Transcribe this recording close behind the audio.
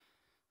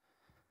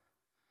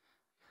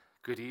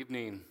Good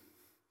evening.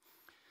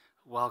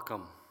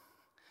 Welcome.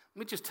 Let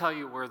me just tell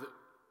you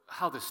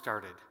how this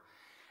started.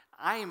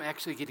 I am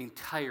actually getting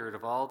tired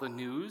of all the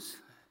news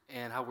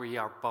and how we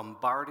are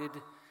bombarded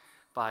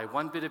by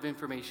one bit of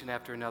information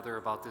after another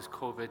about this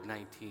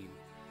COVID-19.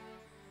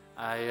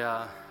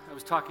 I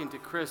was talking to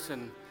Chris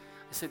and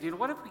I said,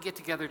 what if we get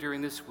together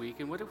during this week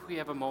and what if we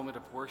have a moment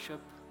of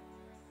worship,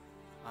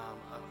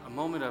 a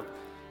moment of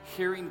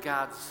hearing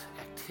God's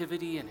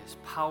activity and His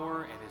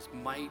power and His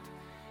might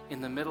in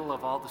the middle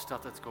of all the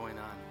stuff that's going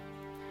on.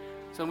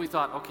 So we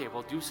thought, okay,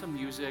 we'll do some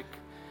music.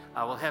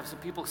 We'll have some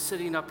people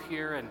sitting up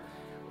here, and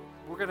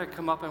we're going to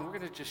come up and we're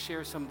going to just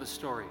share some of the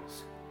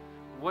stories.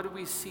 What do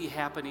we see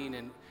happening,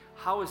 and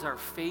how is our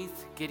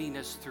faith getting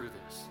us through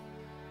this?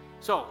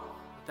 So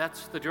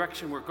that's the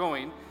direction we're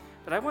going.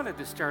 But I wanted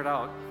to start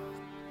out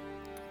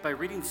by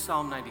reading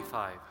Psalm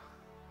 95.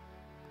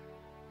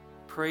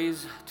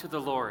 Praise to the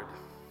Lord.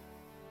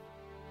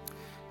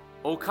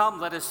 O come,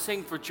 let us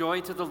sing for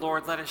joy to the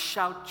Lord. Let us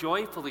shout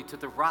joyfully to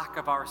the rock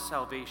of our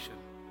salvation.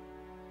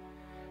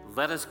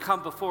 Let us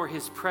come before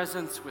His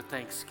presence with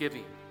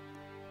thanksgiving.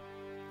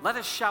 Let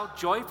us shout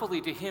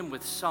joyfully to Him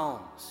with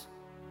psalms.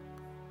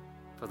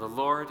 For the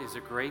Lord is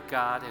a great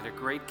God and a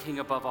great King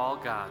above all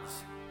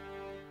gods,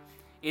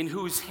 in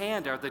whose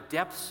hand are the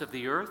depths of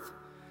the earth.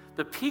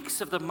 The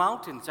peaks of the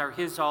mountains are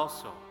His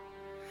also.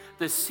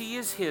 The sea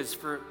is His,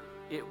 for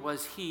it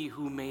was He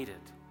who made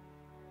it,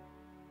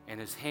 and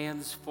His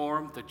hands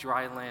formed the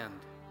dry land.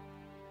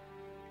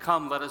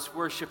 Come, let us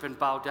worship and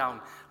bow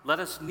down. Let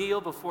us kneel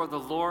before the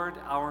Lord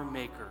our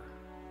Maker.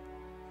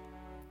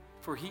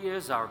 For He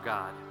is our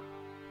God,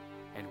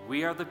 and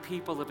we are the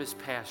people of His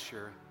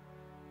pasture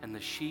and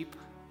the sheep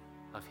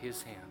of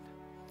His hand.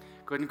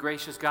 Good and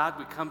gracious God,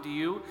 we come to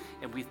You,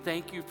 and we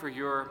thank You for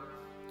your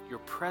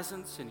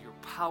presence and your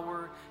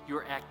power,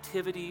 your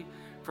activity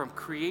from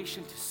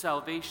creation to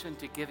salvation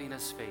to giving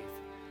us faith.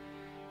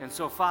 And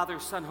so, Father,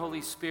 Son,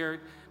 Holy Spirit,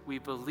 we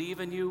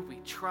believe in You, we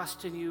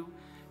trust in You,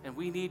 and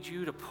we need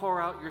You to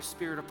pour out Your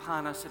Spirit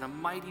upon us in a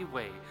mighty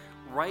way,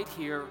 right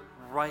here,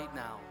 right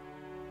now.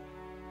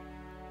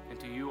 And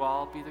to You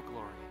all be the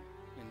glory.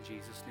 In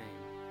Jesus' name,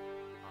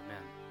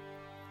 amen.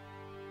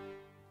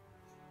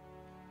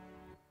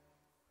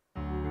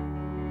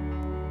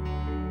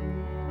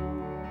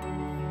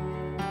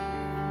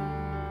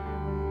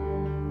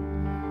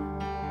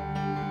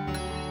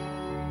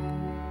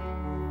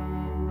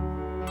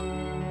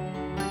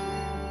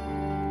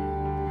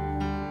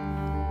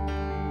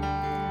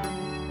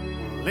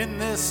 In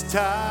this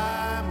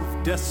time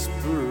of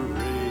desperation,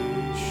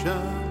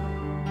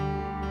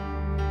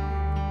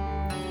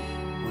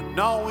 when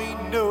all we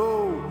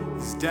know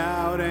is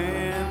doubt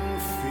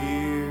and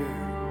fear,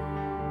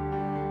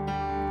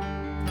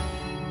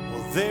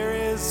 well, there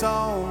is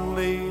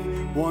only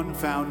one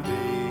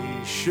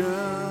foundation.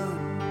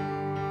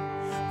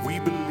 We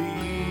believe.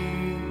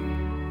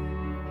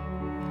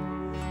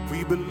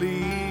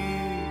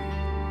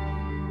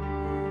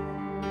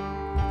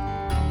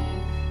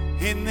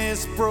 In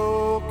this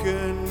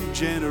broken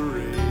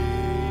generation,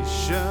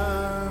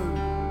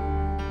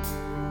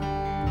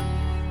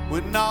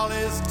 when all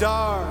is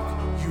dark,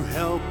 You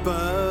help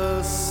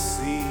us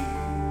see.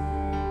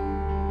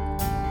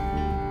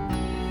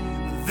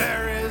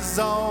 There is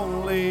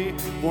only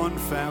one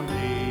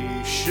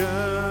foundation.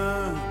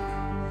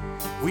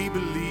 We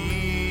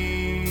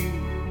believe.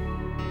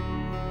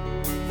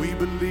 We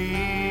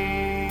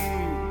believe.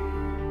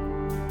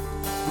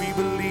 We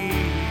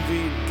believe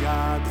in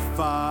God the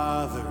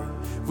Father.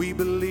 We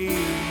believe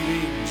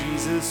in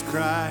Jesus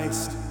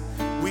Christ.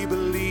 We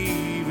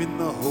believe in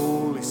the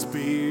Holy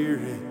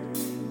Spirit,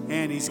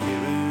 and He's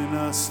given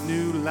us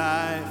new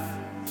life.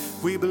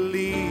 We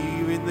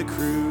believe in the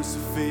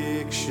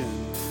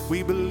crucifixion.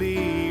 We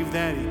believe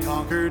that He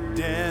conquered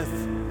death.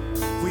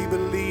 We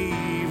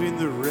believe in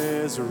the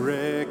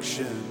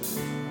resurrection,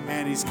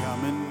 and He's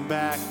coming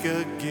back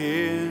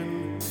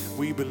again.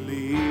 We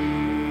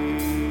believe.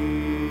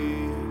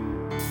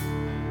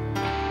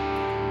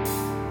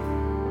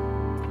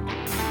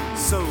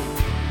 So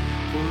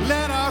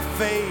let our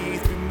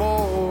faith be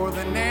more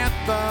than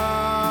anthems,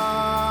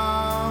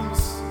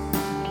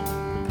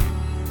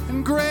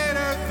 and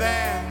greater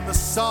than the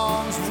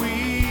songs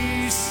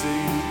we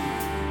sing.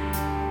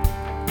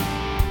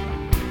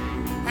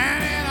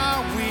 And in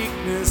our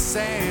weakness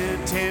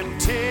and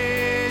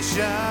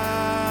temptations,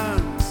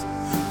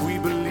 we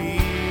believe.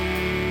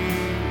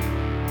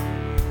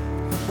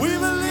 We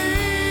believe.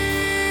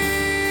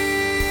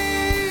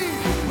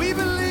 We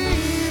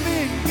believe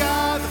in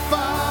God the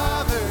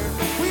Father.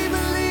 We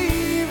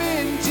believe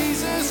in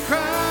Jesus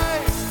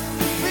Christ.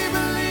 We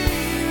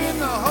believe in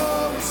the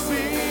Holy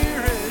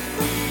Spirit,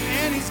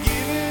 and He's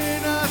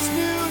given us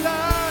new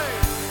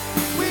life.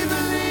 We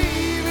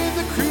believe in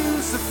the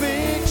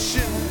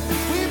crucifixion.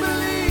 We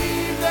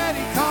believe that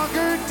He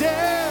conquered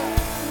death.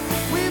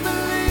 We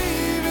believe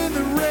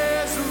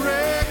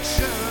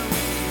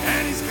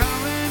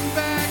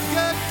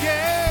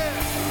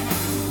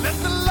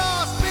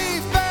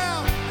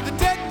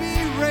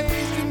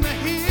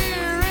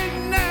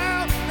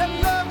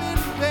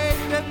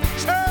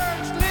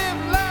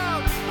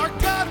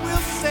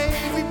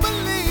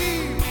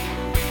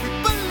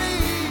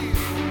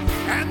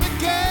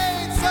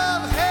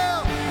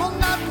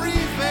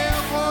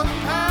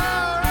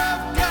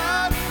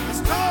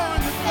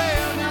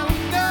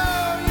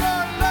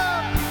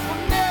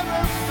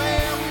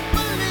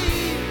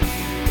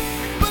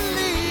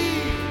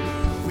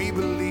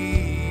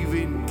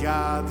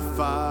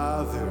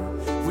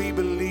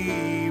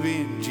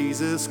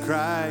Jesus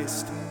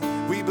Christ.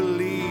 We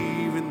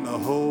believe in the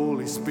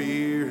Holy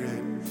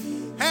Spirit,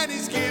 and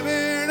He's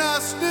given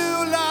us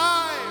new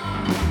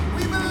life.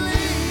 We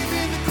believe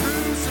in the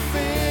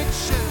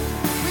crucifixion.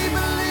 We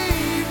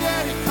believe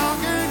that He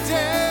conquered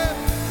death.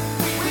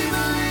 We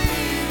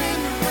believe in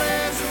the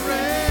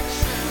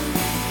resurrection,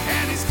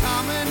 and He's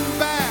coming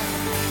back.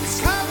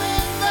 He's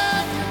coming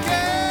back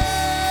again.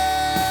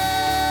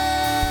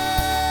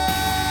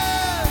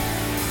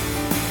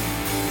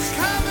 He's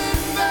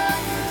coming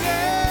back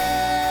again.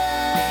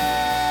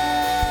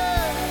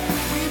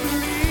 We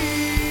believe.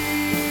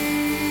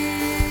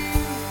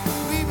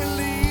 We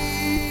believe.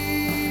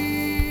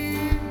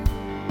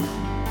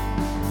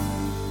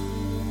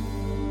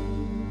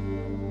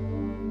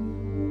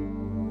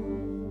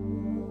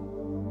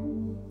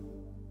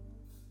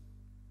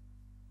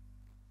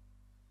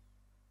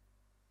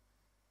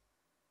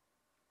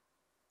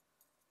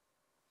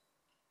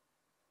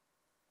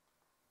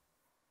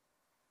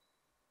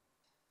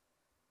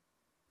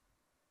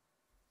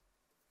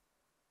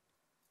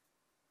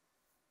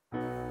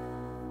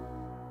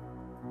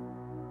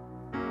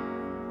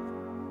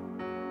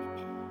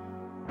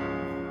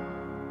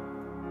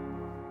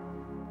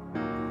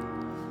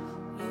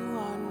 You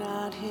are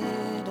not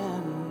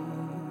hidden.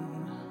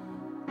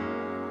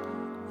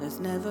 There's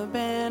never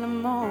been a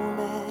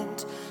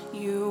moment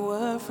you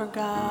were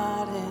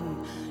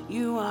forgotten.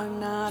 You are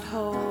not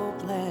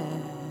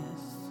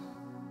hopeless.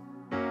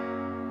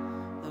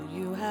 Though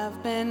you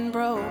have been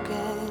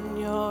broken,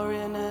 your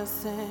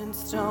innocence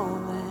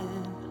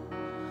stolen.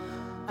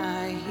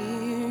 I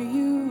hear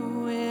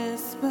you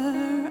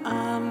whisper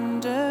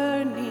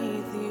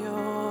underneath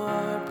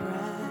your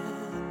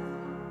breath.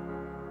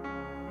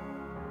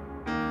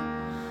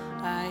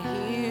 I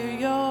hear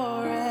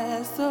your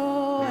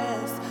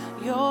SOS,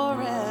 your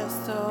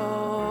SOS.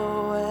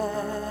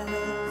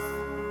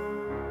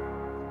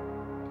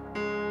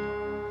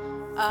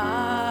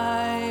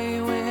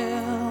 I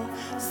will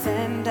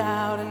send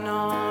out an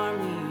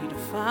army to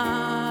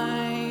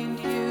find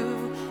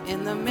you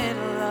in the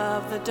middle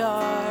of the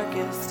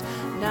darkest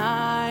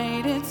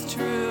night. It's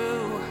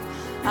true,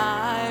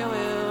 I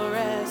will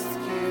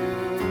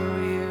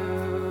rescue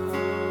you.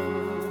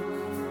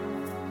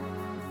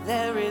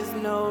 There is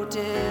no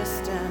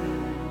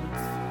distance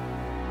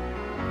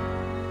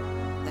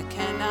that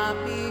cannot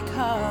be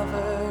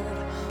covered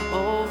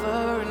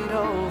over and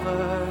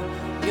over.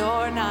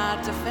 You're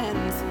not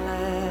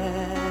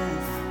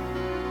defenseless.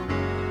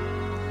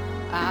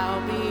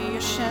 I'll be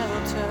your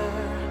shelter,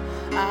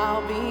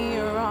 I'll be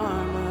your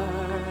armor.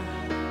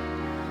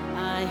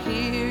 I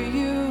hear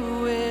you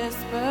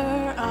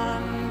whisper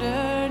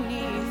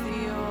underneath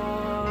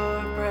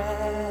your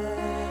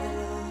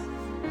breath.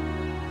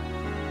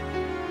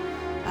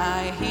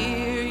 I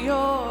hear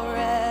your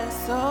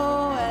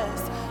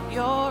SOS,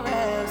 your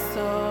SOS.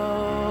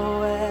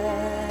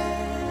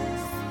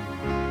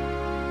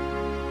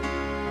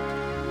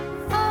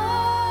 I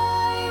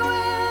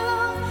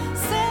will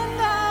send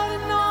out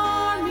an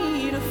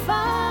army to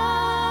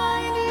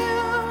find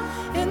you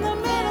in the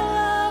middle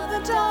of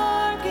the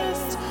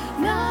darkest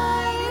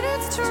night.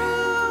 It's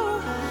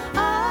true, I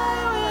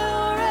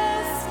will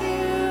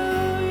rescue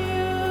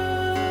you.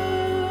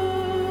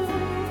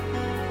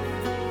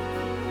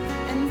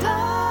 And I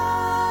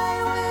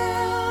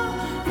will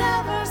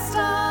never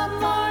stop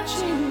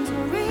marching to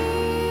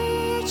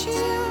reach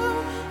you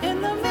in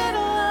the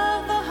middle of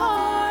the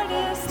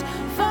hardest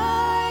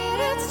fight.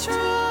 It's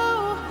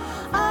true,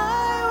 I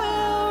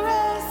will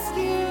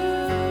rescue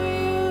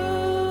you.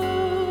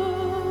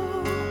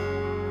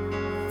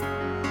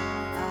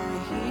 I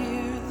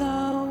hear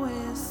the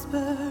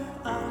whisper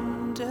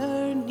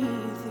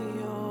underneath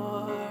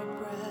your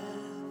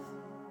breath.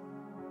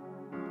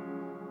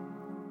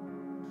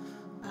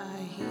 I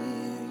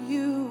hear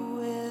you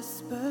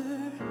whisper,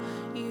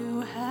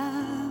 you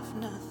have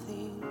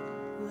nothing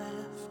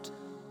left.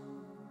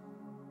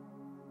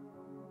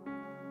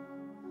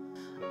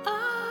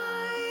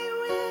 I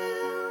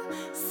will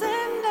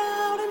send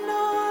out an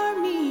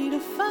army to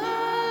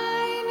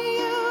find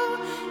you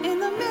in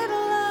the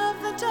middle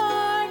of the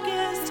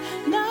darkest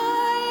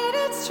night.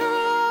 It's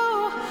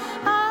true,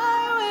 I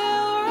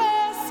will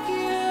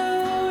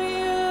rescue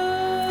you.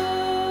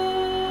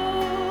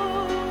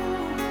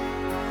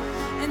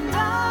 And I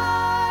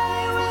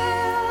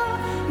will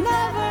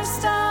never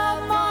stop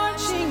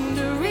marching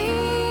to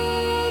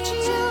reach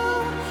you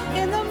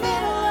in the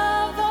middle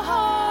of the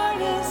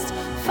hardest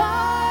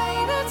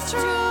fight. It's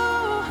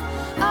true,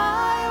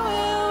 I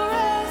will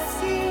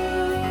rescue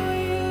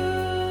you.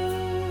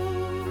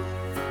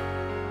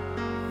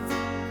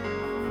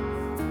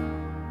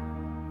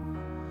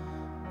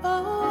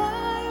 Oh,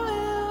 I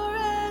will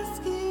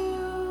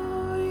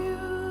rescue you.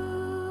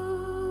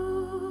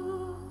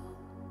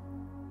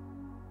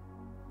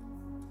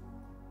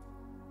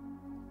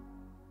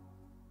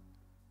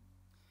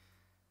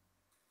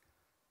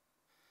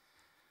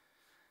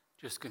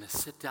 Just going to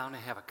sit down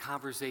and have a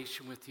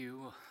conversation with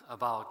you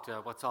about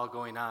what's all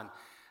going on.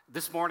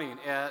 This morning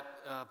at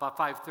about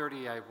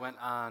 5:30, I went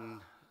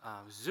on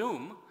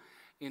Zoom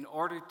in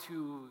order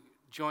to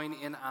join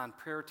in on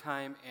prayer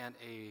time and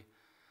a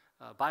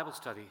Bible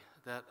study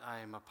that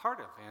I'm a part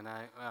of, and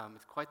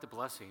it's quite the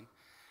blessing.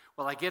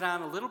 Well, I get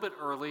on a little bit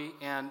early,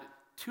 and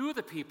two of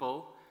the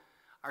people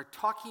are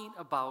talking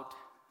about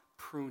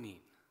pruning.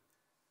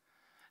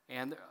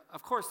 And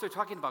of course, they're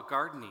talking about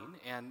gardening,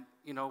 and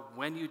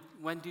when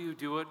do you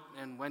do it,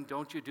 and when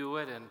don't you do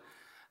it,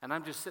 and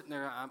I'm just sitting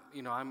there,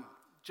 I'm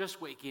just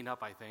waking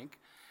up, I think,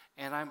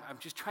 and I'm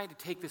just trying to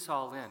take this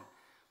all in.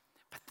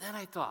 But then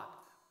I thought,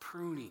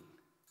 pruning.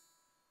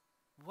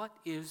 What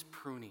is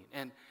pruning?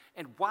 And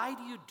why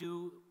do you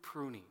do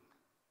pruning?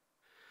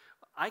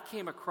 I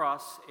came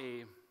across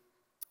a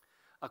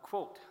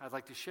quote I'd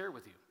like to share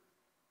with you.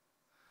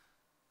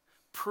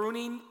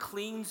 Pruning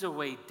cleans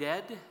away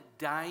dead,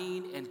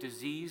 dying, and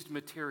diseased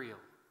material.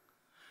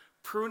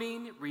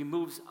 Pruning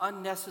removes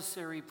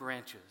unnecessary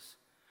branches,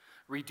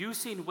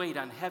 reducing weight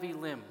on heavy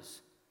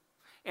limbs.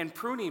 And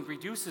pruning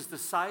reduces the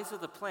size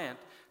of the plant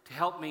to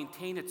help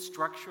maintain its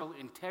structural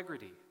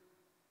integrity.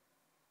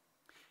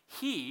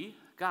 He,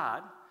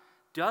 God,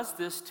 does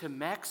this to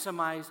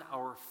maximize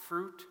our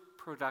fruit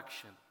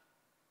production.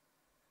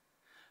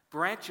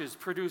 Branches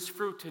produce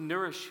fruit to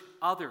nourish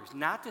others,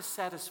 not to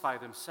satisfy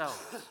themselves.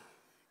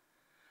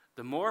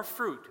 The more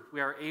fruit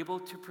we are able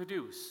to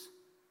produce,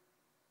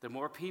 the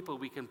more people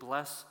we can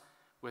bless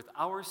with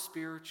our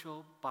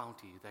spiritual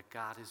bounty that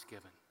God has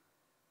given.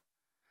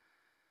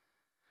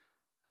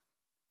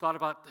 Thought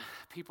about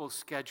people's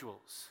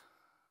schedules.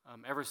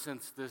 Ever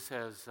since this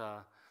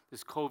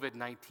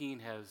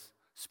COVID-19 has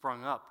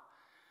sprung up,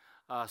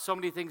 so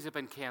many things have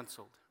been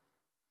canceled.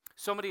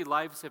 So many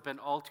lives have been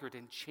altered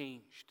and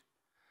changed.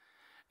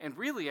 And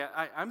really,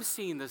 I'm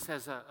seeing this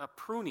as a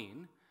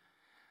pruning.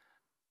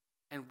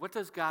 And what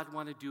does God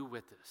want to do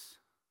with this?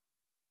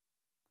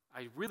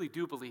 I really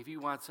do believe He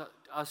wants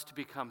us to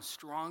become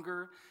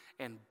stronger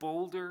and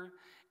bolder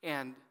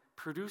and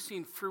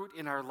producing fruit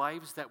in our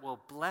lives that will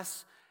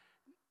bless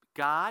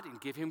God and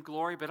give Him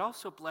glory, but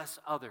also bless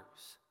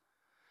others.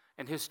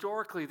 And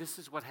historically, this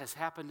is what has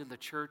happened in the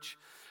church,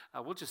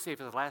 we'll just say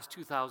for the last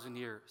 2,000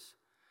 years.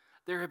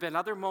 There have been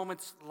other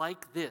moments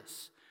like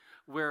this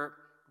where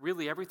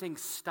really everything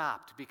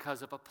stopped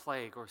because of a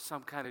plague or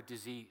some kind of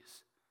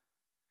disease.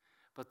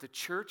 But the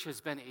church has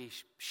been a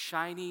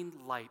shining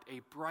light, a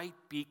bright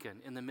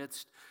beacon in the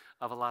midst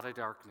of a lot of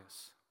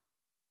darkness.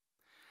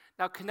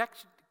 Now,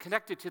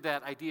 connected to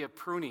that idea of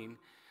pruning,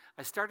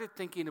 I started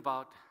thinking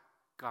about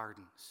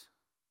gardens.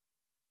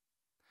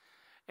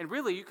 And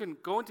really, you can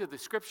go into the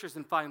scriptures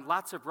and find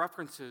lots of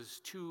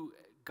references to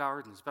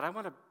gardens, but I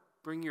want to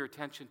bring your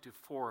attention to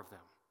 4 of them.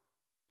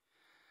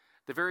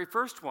 The very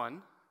first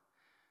one,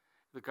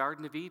 the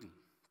Garden of Eden.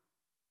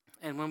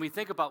 And when we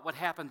think about what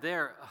happened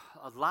there,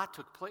 a lot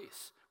took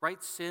place,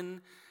 right?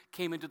 Sin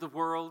came into the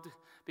world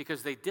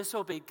because they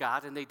disobeyed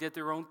God and they did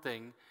their own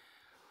thing.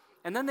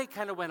 And then they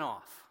kind of went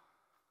off.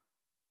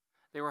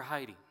 They were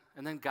hiding.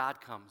 And then God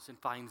comes and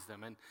finds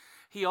them. And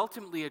He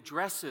ultimately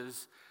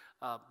addresses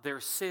their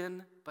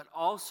sin, but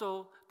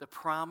also the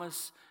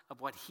promise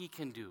of what He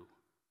can do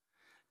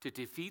to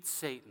defeat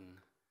Satan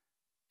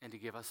and to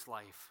give us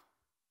life.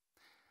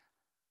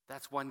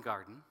 That's one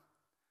garden.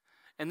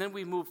 And then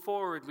we move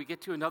forward, we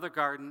get to another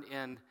garden,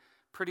 and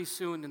pretty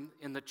soon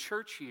in the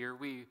church year,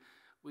 we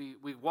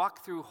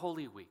walk through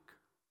Holy Week.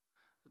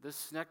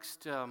 This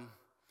next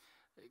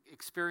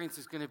experience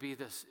is going to be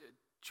this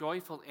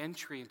joyful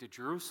entry into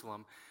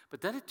Jerusalem,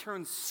 but then it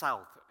turns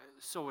south,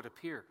 so it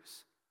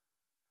appears.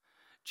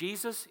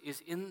 Jesus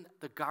is in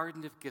the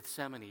Garden of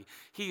Gethsemane.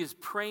 He is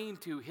praying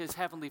to His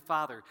Heavenly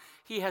Father.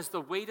 He has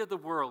the weight of the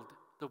world,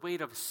 the weight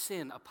of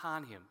sin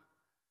upon Him.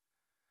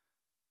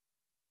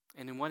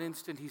 And in one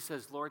instant, He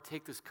says, Lord,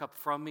 take this cup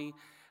from me.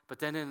 But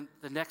then in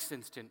the next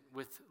instant,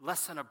 with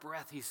less than a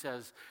breath, He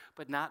says,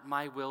 but not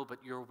my will,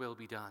 but your will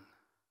be done.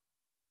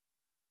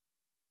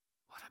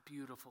 What a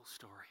beautiful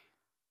story.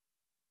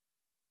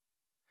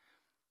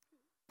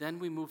 Then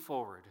we move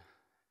forward.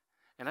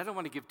 And I don't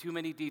want to give too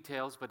many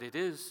details, but it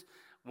is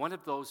one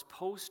of those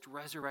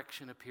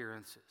post-resurrection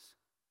appearances.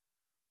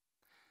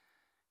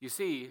 You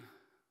see,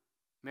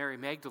 Mary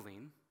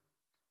Magdalene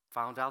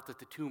found out that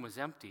the tomb was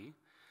empty.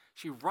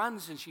 She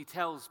runs and she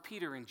tells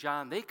Peter and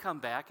John. They come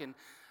back, and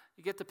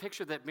you get the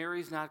picture that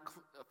Mary's not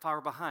far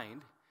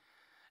behind.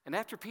 And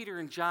after Peter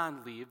and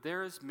John leave,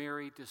 there is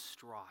Mary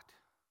distraught.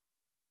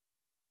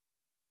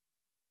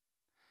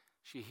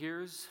 She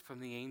hears from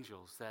the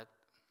angels that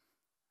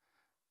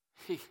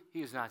he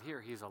is not here,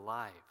 He's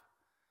alive.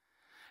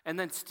 And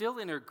then still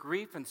in her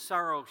grief and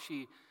sorrow,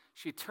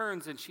 she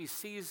turns and she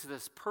sees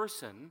this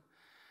person,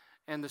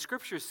 and the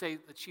scriptures say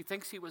that she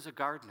thinks he was a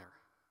gardener.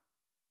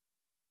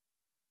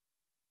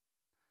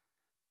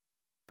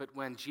 But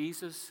when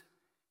Jesus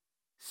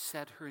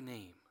said her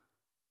name,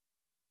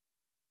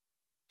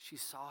 she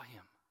saw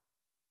Him.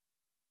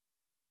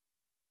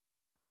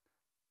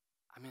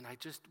 I mean, I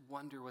just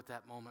wonder what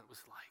that moment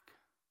was like.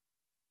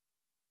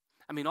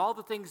 I mean, all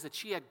the things that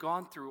she had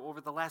gone through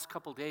over the last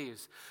couple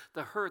days,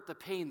 the hurt, the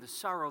pain, the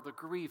sorrow, the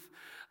grief,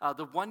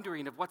 the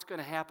wondering of what's going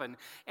to happen,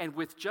 and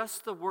with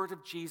just the word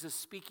of Jesus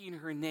speaking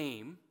her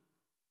name,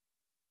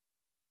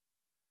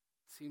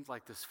 seems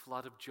like this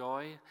flood of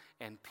joy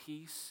and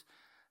peace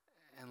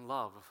and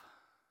love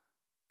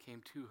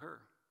came to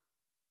her.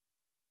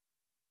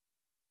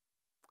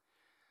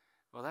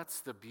 Well,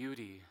 that's the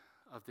beauty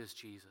of this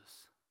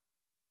Jesus.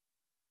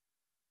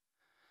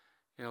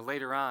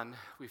 Later on,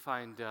 we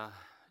find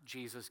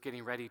Jesus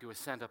getting ready to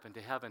ascend up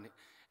into heaven,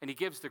 and he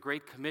gives the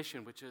Great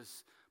Commission, which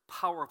is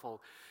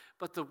powerful.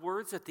 But the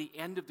words at the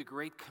end of the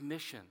Great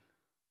Commission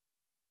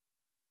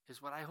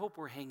is what I hope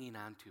we're hanging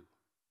on to.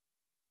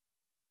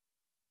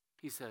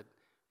 He said,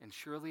 "And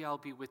surely I'll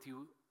be with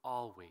you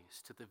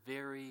always to the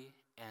very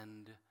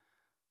end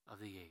of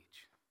the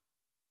age."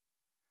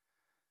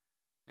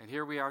 And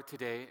here we are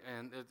today,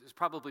 and there's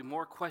probably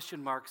more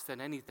question marks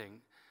than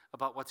anything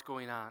about what's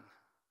going on.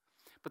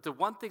 But the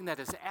one thing that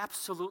is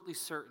absolutely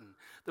certain,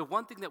 the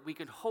one thing that we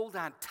can hold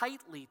on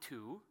tightly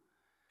to,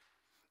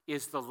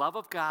 is the love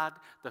of God,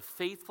 the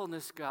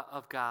faithfulness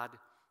of God,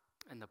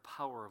 and the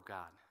power of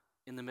God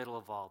in the middle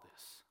of all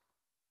this.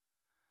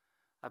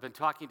 I've been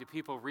talking to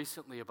people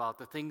recently about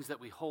the things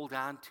that we hold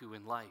on to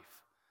in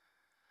life.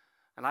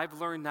 And I've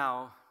learned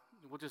now,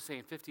 we'll just say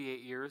in 58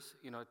 years,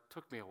 it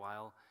took me a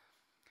while,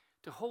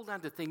 to hold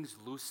on to things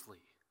loosely.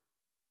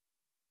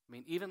 I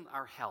mean, even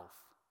our health,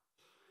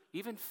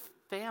 even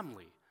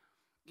family,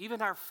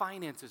 even our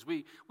finances.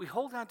 We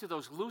hold on to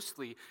those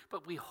loosely,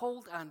 but we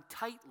hold on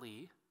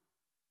tightly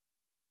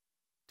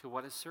to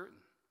what is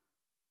certain,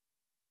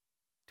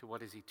 to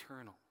what is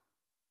eternal.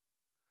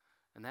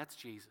 And that's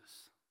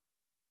Jesus.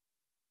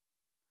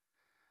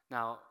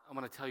 Now, I'm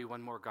going to tell you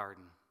one more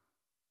garden.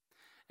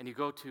 And you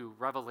go to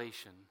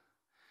Revelation,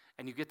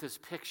 and you get this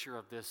picture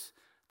of this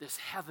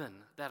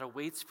heaven that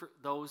awaits for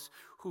those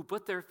who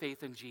put their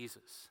faith in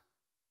Jesus.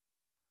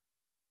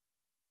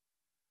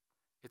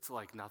 It's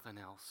like nothing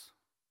else.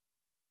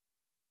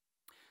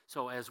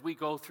 So as we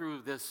go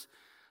through this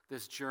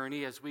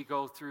journey, as we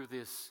go through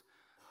this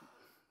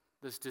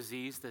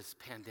disease, this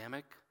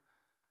pandemic,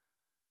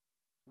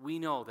 we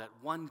know that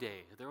one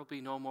day there will be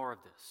no more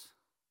of this.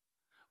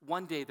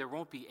 One day there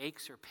won't be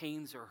aches or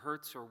pains or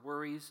hurts or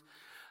worries.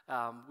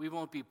 We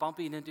won't be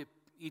bumping into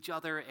each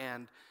other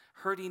and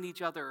hurting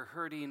each other or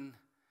hurting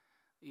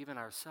even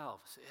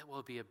ourselves. It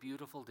will be a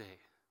beautiful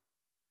day.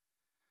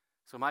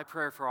 So my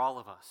prayer for all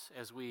of us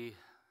as we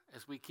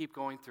keep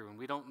going through, and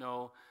we don't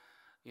know,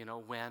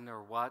 when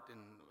or what,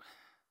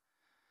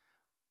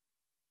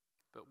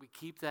 but we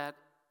keep that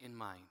in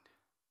mind.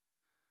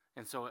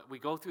 And so we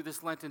go through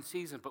this Lenten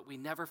season, but we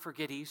never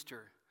forget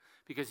Easter,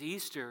 because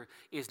Easter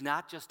is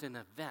not just an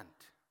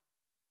event,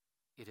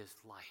 it is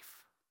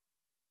life.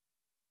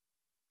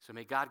 So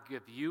may God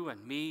give you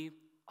and me,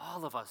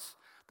 all of us,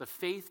 the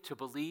faith to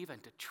believe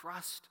and to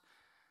trust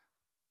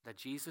that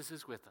Jesus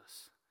is with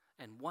us.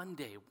 And one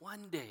day,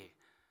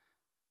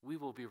 we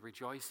will be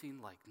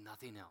rejoicing like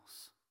nothing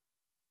else.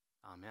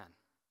 Amen.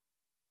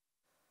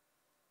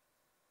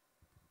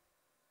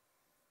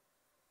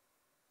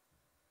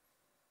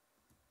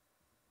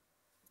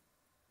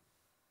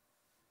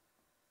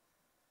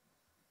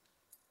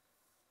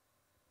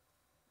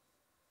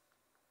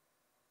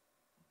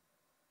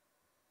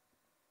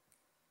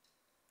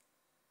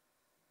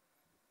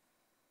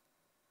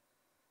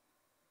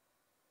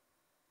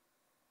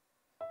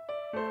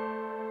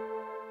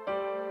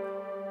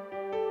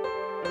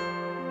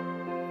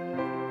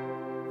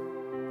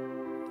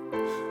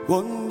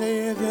 One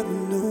day there'll be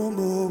no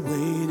more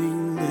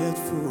waiting left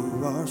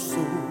for our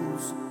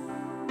souls.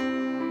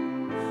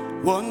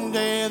 One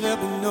day there'll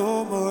be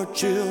no more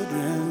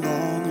children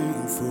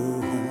longing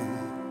for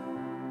home.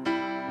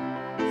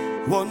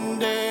 One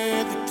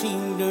day the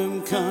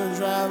kingdom comes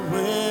right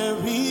where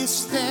we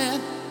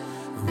stand,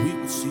 and we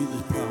will see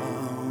the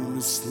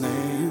promised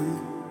land.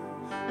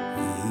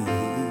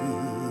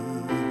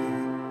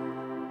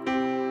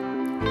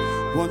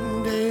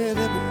 One day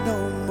there'll be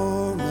no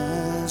more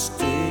lives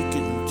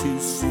taken too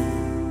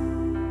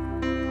soon.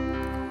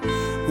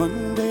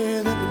 One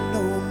day there'll be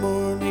no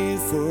more need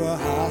for a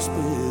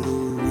hospital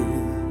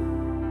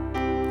room.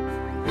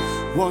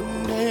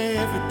 One day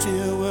every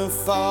tear will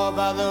fall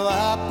by the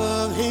lap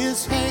of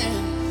his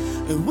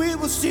hand, and we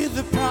will see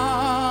the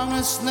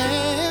promised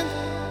land.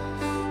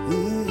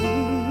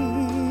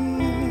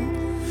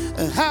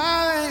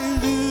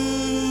 Hallelujah,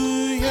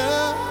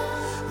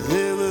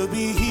 there will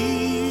be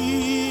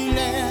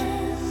healing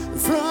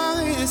from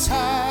this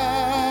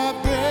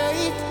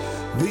heartbreak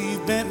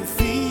we've been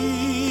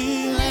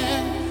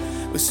feeling.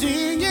 We're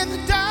singing in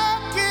the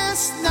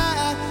darkest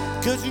night,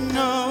 'cause you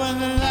know when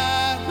the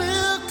light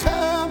will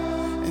come,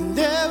 and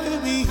there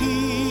will be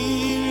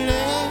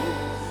healing.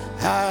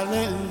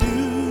 Hallelujah.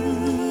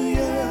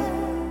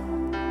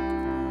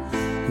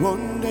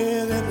 One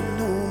day there'll be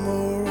no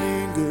more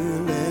anger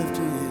left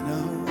in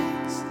our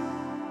eyes.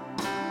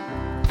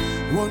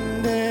 One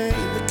day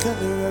the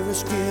color of our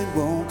skin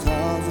won't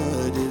cause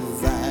a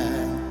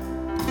divide.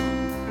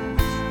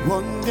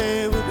 One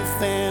day we'll be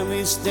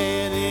family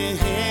standing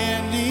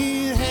hand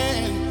in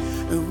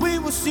hand, and we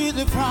will see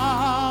the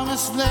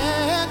promised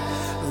land.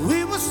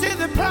 We will see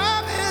the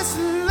promised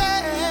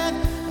land.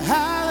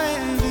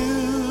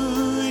 Hallelujah.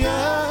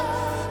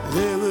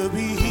 There will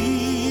be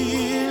healing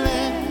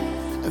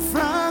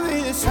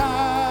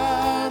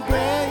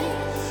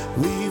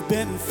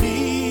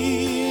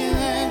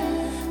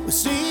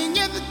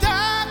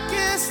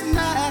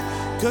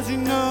 'cause you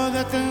know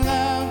that the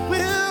light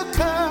will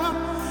come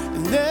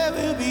and there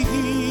will be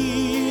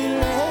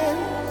healing.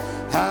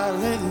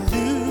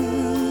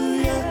 Hallelujah.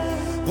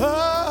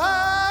 Oh,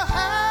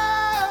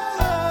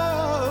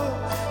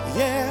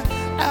 yeah,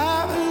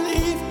 I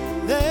believe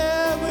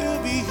there will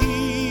be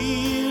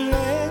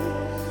healing.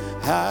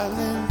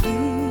 Hallelujah.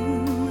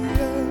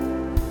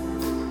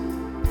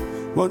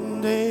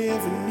 One day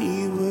every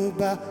knee will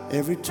bow,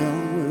 every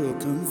tongue will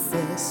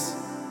confess.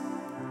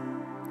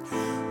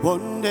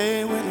 One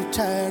day when the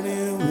tired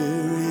and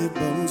weary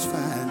bones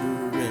find a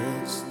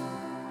rest.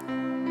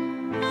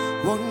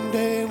 One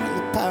day when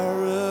the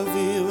power of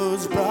evil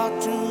is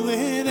brought to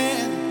an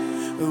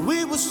end,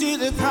 we will see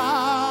the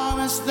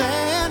promised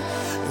land.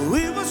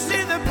 We will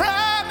see the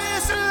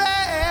promised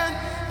land.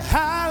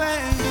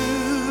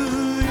 Hallelujah.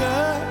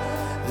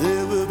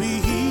 There will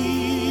be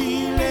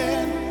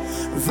healing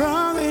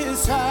from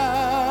his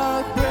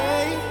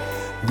heartbreak.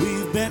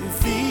 We've been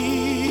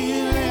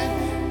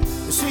feeling,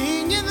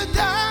 sing in the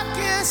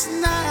darkest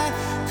night,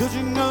 'cause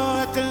you know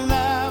that the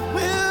light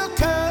will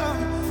come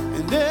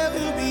and there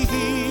will be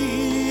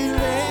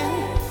healing.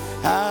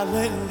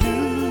 Hallelujah.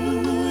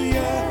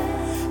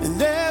 And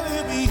there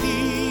will be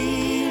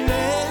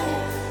healing.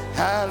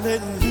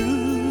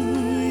 Hallelujah.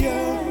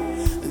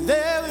 And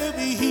there will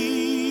be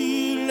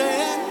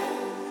healing.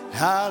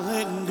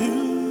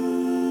 Hallelujah.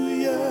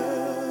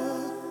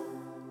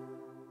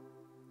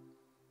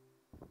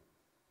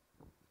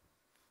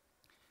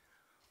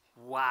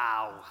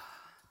 Wow.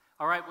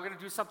 All right, we're going to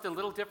do something a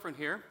little different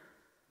here.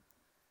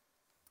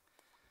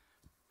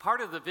 Part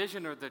of the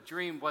vision or the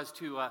dream was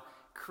to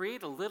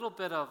create a little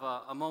bit of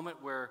a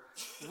moment where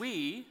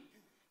we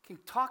can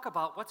talk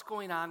about what's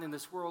going on in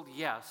this world,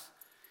 yes,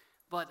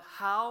 but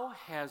how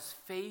has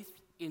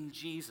faith in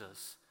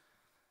Jesus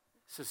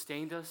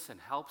sustained us and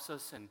helps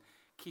us and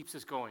keeps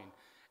us going?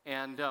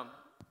 And it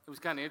was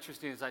kind of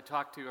interesting as I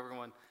talked to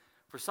everyone.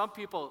 For some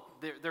people,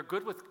 they're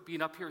good with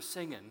being up here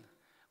singing,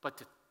 but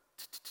to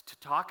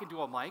talk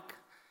into a mic,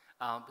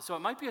 so it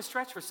might be a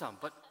stretch for some,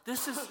 but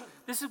this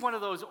is one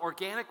of those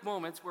organic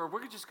moments where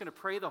we're just going to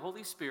pray the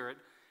Holy Spirit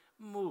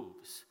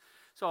moves.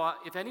 So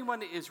if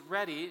anyone is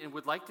ready and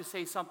would like to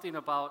say something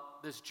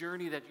about this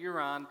journey that you're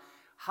on,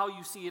 how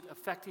you see it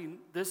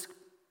affecting this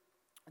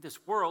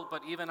world,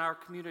 but even our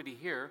community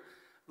here,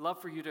 I'd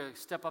love for you to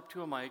step up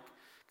to a mic,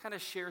 kind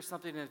of share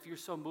something, and if you're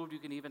so moved, you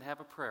can even have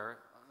a prayer,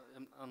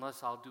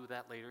 unless I'll do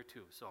that later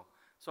too. So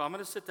I'm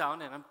going to sit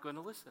down and I'm going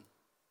to listen.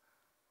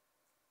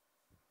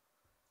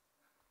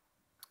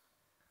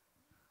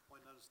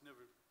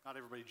 Not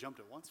everybody jumped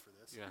at once for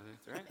this. Yeah,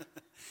 that's right.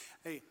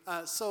 Hey,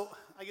 so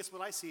I guess what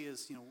I see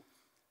is,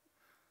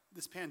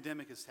 this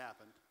pandemic has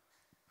happened,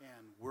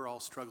 and we're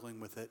all struggling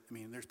with it. I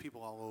mean, there's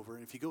people all over.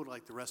 And if you go to,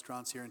 like, the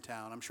restaurants here in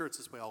town, I'm sure it's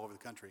this way all over the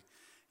country,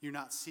 you're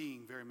not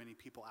seeing very many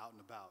people out and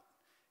about.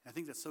 And I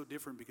think that's so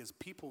different because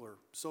people are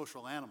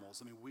social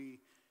animals. I mean, we,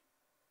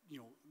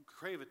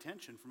 crave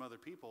attention from other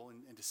people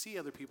and to see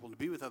other people and to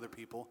be with other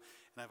people.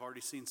 And I've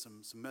already seen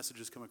some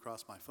messages come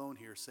across my phone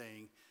here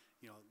saying,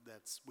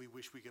 we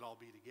wish we could all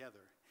be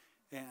together.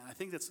 And I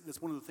think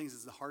that's one of the things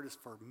that's the hardest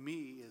for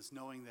me is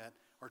knowing that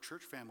our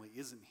church family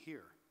isn't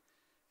here.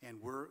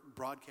 And we're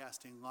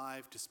broadcasting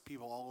live to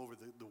people all over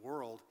the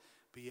world,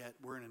 but yet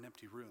we're in an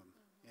empty room.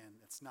 And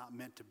it's not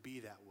meant to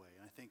be that way.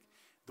 And I think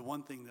the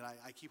one thing that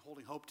I keep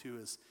holding hope to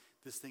is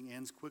this thing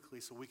ends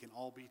quickly so we can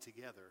all be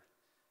together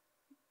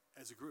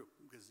as a group,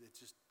 because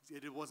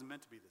it wasn't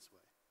meant to be this way.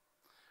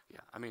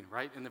 Yeah, I mean,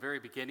 right in the very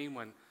beginning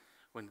when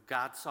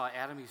God saw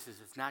Adam, he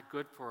says, it's not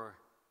good for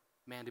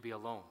man to be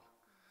alone.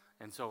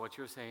 And so what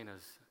you're saying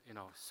is,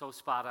 so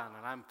spot on,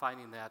 and I'm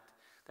finding that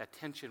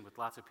tension with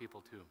lots of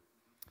people too.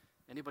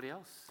 Anybody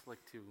else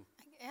like to?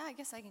 Yeah, I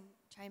guess I can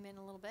chime in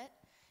a little bit.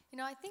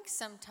 I think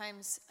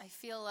sometimes I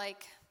feel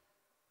like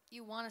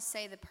you want to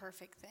say the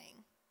perfect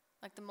thing,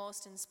 like the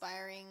most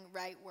inspiring,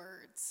 right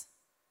words.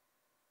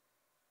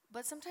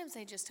 But sometimes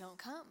they just don't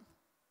come.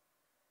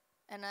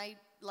 And I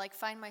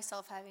find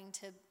myself having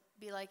to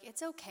be like,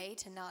 it's okay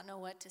to not know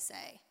what to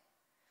say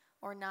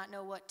or not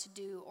know what to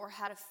do or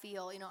how to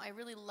feel. I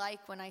really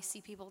like when I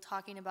see people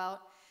talking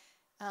about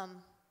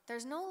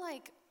there's no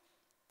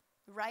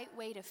right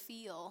way to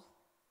feel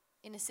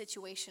in a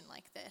situation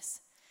like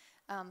this.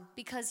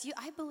 Because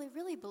I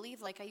really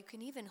believe you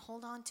can even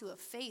hold on to a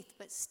faith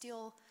but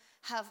still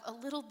have a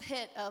little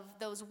bit of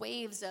those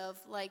waves of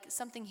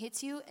something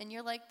hits you and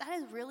you're like, that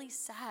is really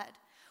sad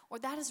or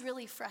that is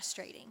really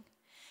frustrating.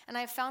 And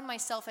I've found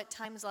myself at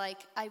times I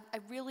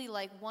really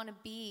want to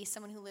be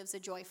someone who lives a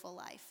joyful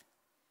life.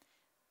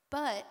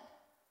 But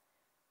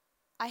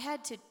I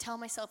had to tell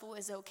myself it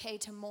was okay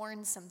to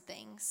mourn some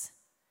things.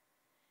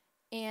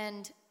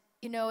 And,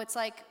 it's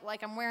like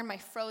I'm wearing my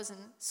Frozen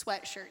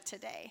sweatshirt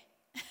today.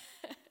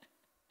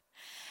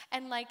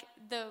 And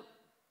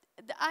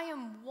I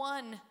am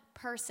one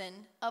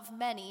person of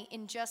many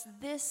in just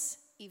this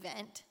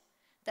event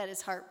that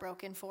is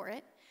heartbroken for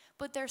it.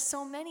 But there's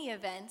so many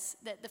events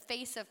that the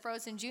face of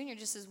Frozen Jr.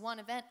 just is one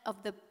event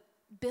of the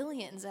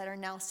billions that are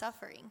now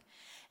suffering.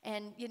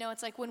 And,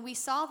 it's like when we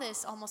saw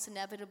this almost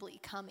inevitably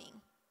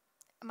coming,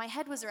 my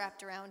head was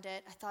wrapped around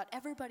it. I thought,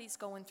 everybody's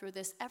going through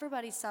this.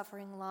 Everybody's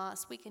suffering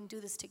loss. We can do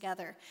this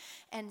together.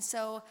 And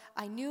so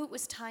I knew it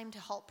was time to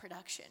halt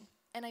production.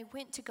 And I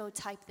went to go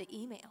type the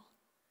email.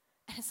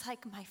 And it's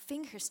like my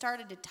fingers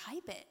started to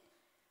type it.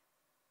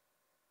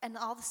 And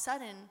all of a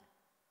sudden,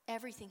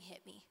 everything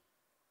hit me.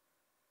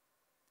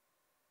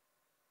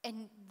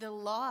 And the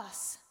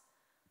loss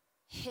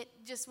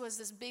just was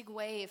this big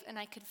wave. And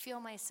I could feel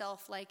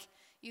myself like,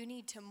 you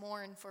need to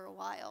mourn for a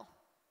while.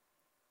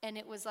 And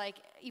it was like,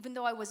 even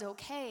though I was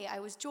okay, I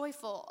was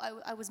joyful,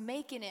 I was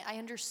making it, I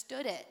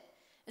understood it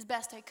as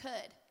best I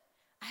could.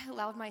 I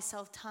allowed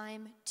myself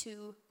time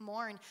to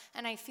mourn.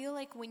 And I feel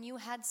like when you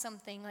had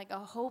something like a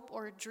hope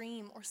or a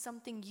dream or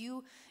something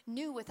you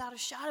knew without a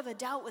shadow of a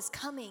doubt was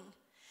coming,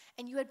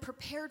 and you had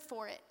prepared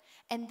for it,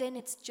 and then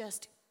it's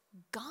just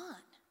gone.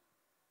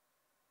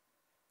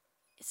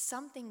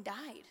 Something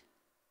died.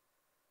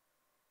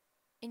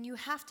 And you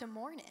have to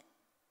mourn it.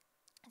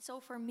 And so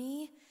for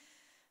me,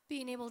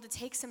 being able to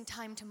take some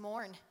time to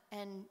mourn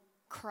and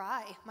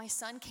cry. My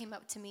son came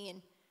up to me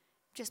and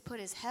just put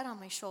his head on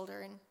my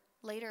shoulder, and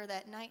later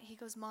that night he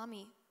goes,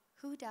 "Mommy,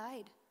 who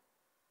died?"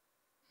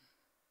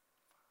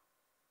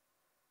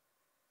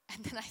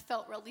 And then I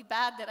felt really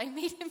bad that I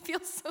made him feel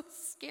so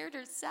scared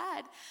or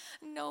sad.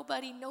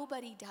 Nobody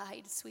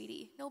died,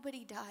 sweetie.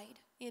 Nobody died,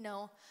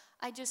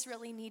 I just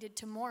really needed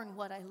to mourn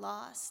what I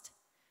lost.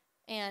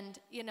 And,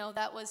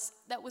 that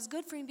was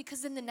good for me,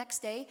 because then the next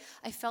day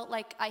I felt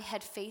like I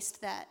had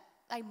faced that.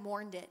 I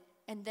mourned it.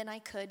 And then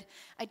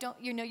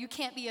you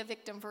can't be a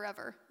victim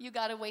forever. You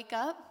got to wake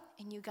up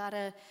and you got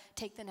to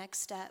take the next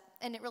step.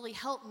 And it really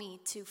helped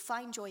me to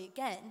find joy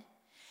again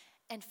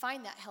and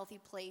find that healthy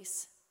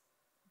place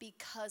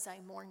because I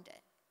mourned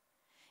it.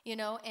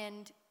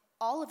 And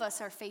all of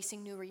us are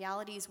facing new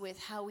realities with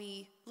how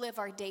we live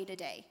our day to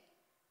day.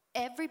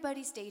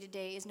 Everybody's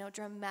day-to-day is now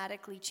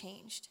dramatically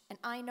changed. And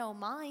I know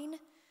mine,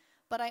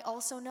 but I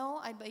also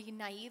know I'd be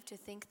naive to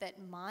think that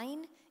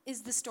mine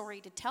is the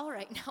story to tell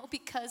right now,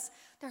 because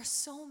there are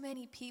so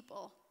many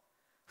people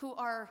who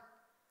are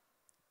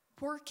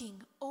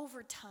working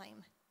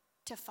overtime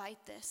to fight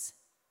this.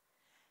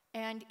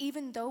 And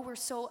even though we're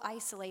so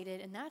isolated,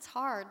 and that's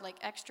hard,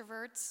 like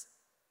extroverts,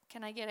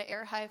 can I get an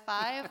air high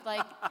five?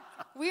 Like,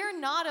 we're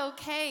not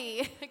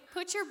okay.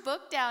 Put your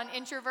book down,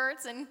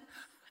 introverts, and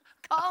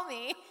call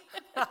me.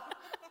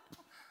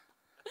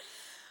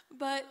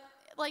 But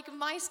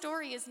my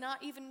story is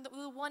not even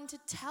the one to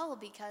tell,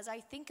 because I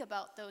think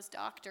about those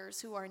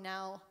doctors who are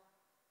now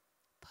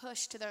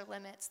pushed to their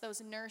limits,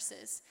 those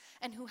nurses,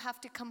 and who have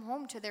to come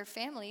home to their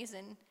families.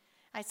 And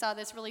I saw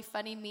this really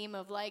funny meme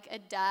of a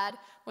dad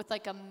with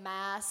a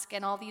mask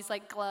and all these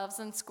gloves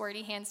and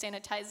squirty hand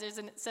sanitizers,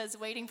 and it says,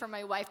 "Waiting for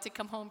my wife to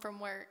come home from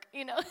work,"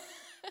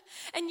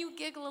 And you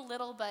giggle a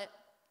little, but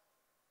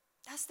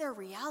that's their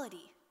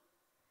reality.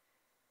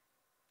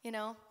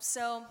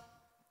 So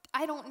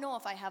I don't know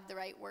if I have the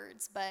right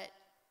words, but,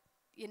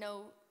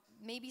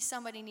 maybe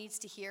somebody needs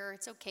to hear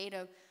it's okay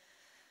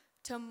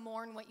to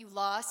mourn what you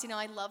lost.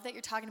 I love that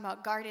you're talking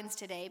about gardens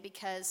today,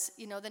 because,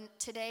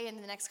 today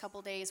and the next couple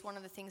of days, one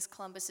of the things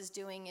Columbus is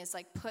doing is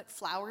put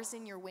flowers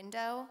in your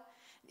window.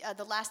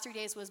 The last 3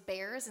 days was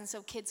bears, and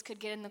so kids could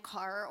get in the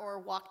car or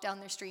walk down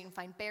their street and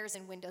find bears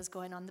in windows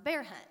going on the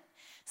bear hunt.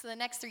 So the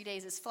next 3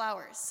 days is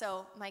flowers.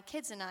 So my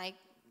kids and I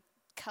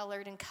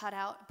colored and cut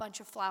out a bunch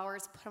of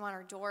flowers, put them on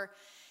our door,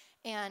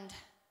 and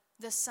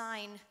the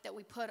sign that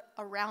we put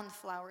around the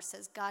flowers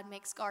says, "God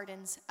makes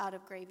gardens out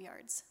of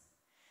graveyards."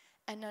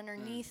 And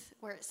underneath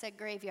where it said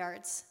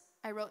graveyards,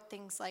 I wrote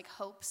things like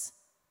hopes,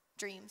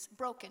 dreams,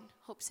 broken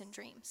hopes and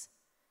dreams.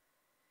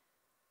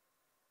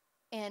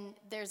 And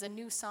there's a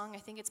new song, I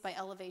think it's by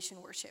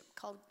Elevation Worship,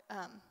 called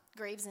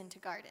Graves into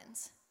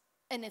Gardens.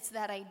 And it's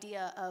that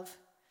idea of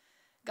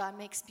God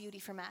makes beauty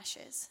from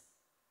ashes.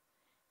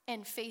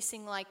 And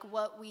facing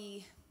what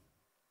we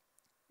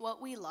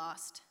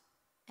lost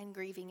and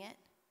grieving it.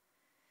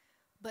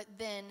 But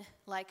then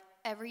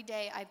every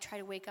day I try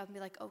to wake up and be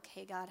like,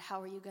 "Okay, God, how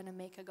are you going to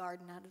make a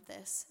garden out of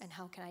this? And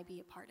how can I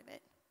be a part of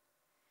it?"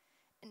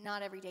 And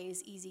not every day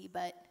is easy,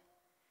 but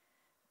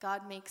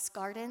God makes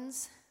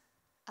gardens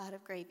out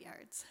of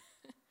graveyards.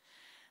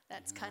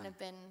 That's kind of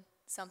been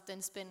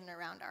something spinning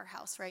around our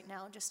house right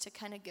now, just to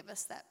kind of give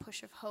us that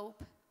push of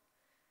hope,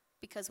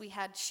 because we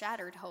had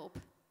shattered hope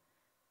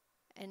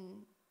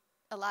and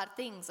a lot of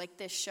things like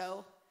this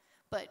show,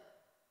 but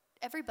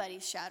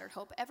everybody's shattered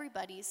hope.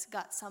 Everybody's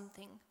got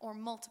something or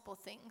multiple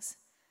things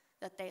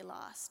that they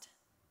lost.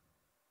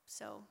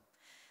 So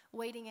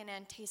waiting in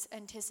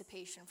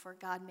anticipation for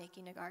God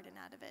making a garden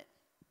out of it.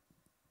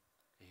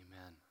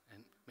 Amen.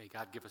 And may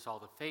God give us all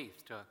the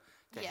faith to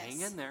Yes.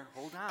 hang in there,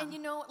 hold on.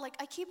 And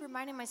I keep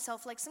reminding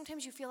myself,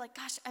 sometimes you feel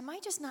gosh, am I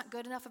just not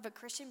good enough of a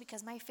Christian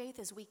because my faith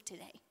is weak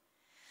today?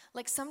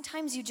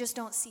 Sometimes you just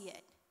don't see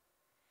it.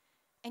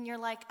 And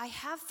you're I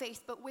have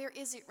faith, but where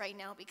is it right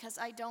now? Because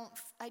I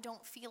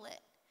don't feel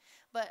it.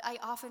 But I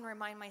often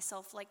remind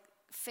myself,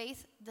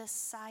 faith the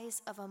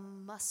size of a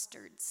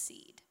mustard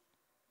seed,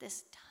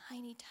 this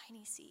tiny,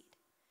 tiny seed,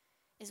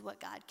 is what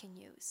God can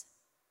use.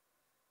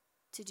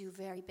 to do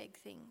very big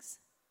things.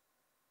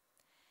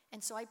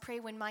 And so I pray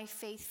when my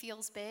faith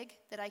feels big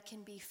that I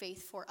can be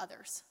faith for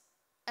others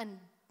and,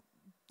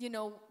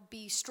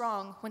 be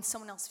strong when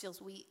someone else feels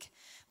weak.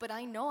 But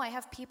I know I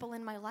have people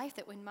in my life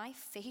that when my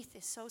faith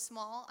is so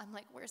small, I'm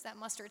like, where's that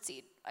mustard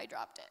seed? I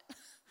dropped it.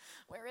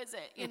 Where is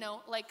it?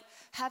 Like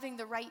having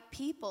the right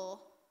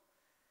people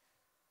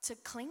to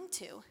cling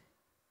to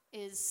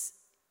is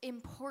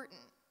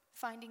important.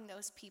 Finding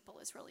those people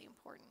is really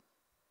important.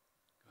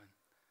 Good.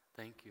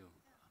 Thank you.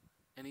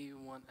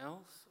 Anyone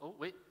else? Oh,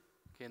 wait.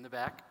 Okay, in the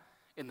back.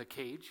 In the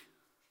cage.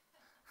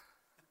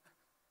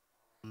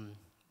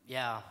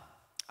 Yeah,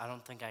 I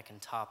don't think I can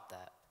top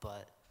that.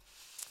 But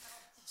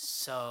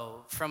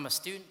so from a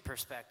student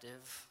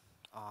perspective,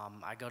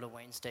 I go to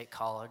Wayne State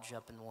College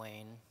up in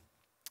Wayne,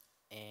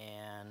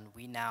 and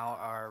we now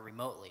are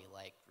remotely,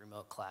 like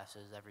remote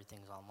classes,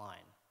 everything's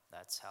online.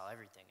 That's how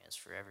everything is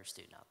for every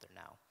student out there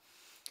now.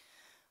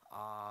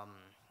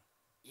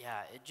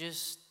 Yeah,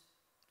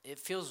 it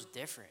feels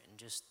different and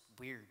just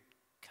weird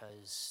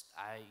because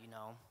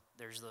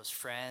there's those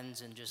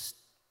friends and just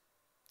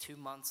 2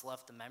 months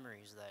left of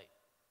memories that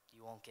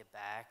you won't get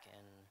back,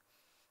 and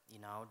you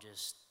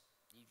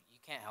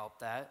can't help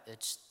that.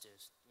 It's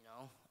just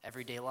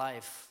everyday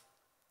life.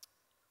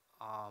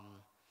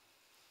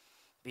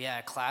 But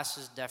yeah,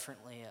 classes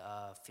definitely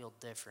feel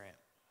different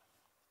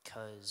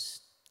because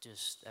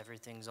just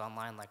everything's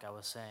online, like I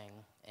was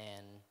saying,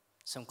 and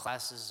some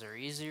classes are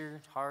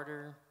easier,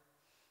 harder.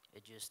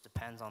 It just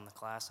depends on the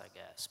class, I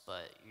guess.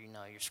 But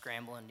you're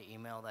scrambling to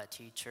email that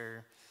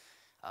teacher,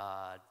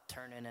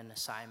 turn in an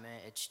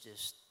assignment. It's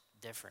just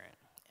different.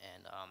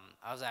 And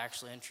I was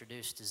actually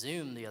introduced to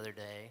Zoom the other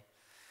day.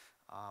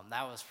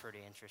 That was pretty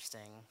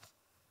interesting,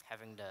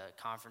 having to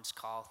conference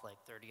call with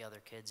like 30 other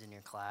kids in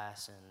your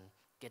class and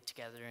get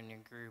together in your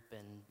group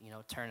and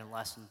turn in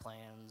lesson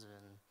plans,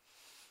 and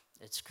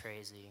it's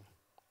crazy.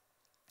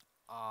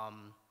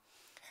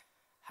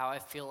 How I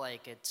feel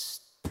like it's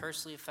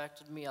personally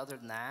affected me other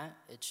than that,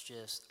 it's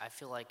just I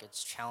feel like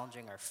it's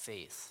challenging our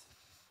faith.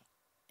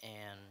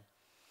 And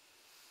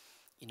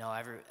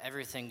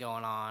everything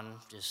going on,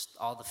 just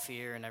all the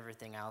fear and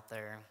everything out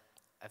there,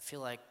 I feel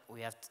like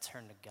we have to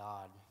turn to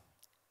God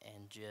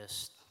and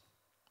just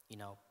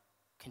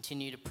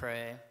continue to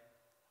pray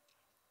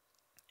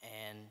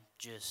and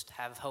just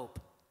have hope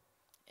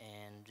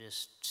and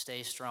just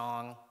stay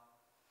strong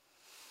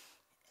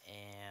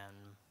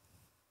and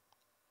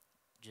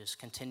just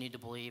continue to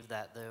believe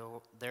that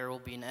there will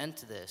be an end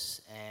to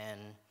this, and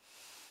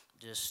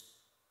just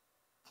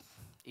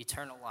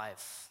eternal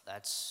life.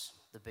 That's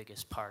the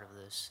biggest part of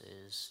this,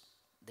 is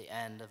the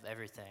end of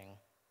everything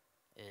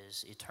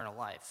is eternal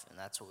life, and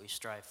that's what we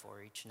strive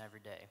for each and every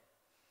day.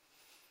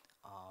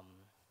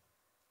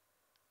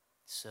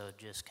 So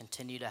just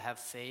continue to have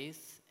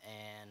faith,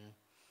 and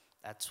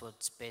that's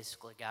what's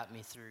basically got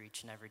me through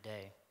each and every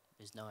day,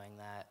 is knowing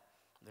that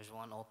there's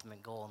one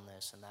ultimate goal in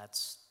this, and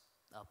that's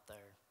up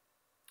there.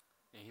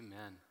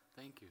 Amen.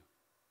 Thank you.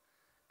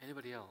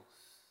 Anybody else?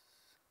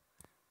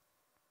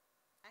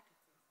 I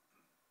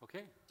could say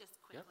Okay. just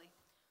Yep. quickly.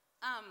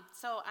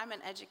 So I'm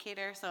an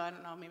educator, so I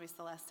don't know, maybe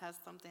Celeste has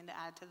something to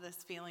add to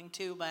this feeling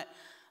too, but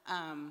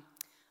I'm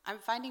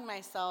finding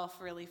myself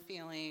really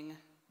feeling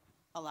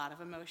a lot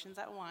of emotions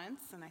at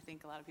once, and I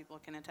think a lot of people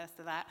can attest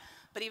to that.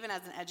 But even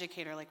as an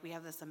educator, like, we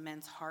have this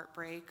immense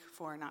heartbreak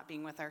for not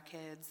being with our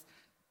kids.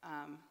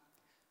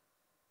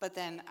 But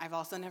then I've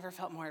also never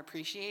felt more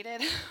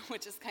appreciated,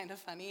 which is kind of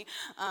funny.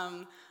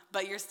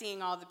 But you're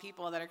seeing all the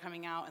people that are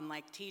coming out, and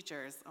like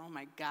teachers, oh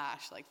my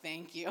gosh, like,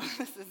 thank you.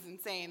 This is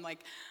insane,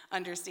 like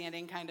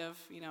understanding kind of,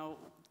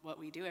 what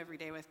we do every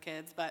day with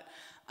kids. But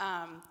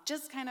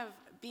just kind of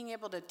being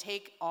able to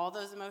take all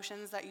those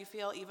emotions that you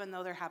feel, even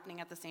though they're happening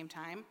at the same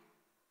time,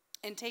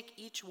 and take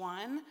each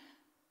one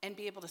and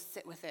be able to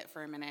sit with it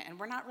for a minute. And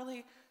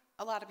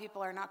a lot of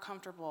people are not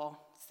comfortable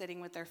sitting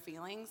with their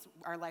feelings.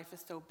 Our life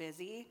is so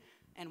busy,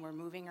 and we're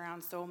moving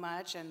around so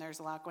much, and there's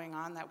a lot going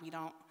on that we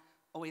don't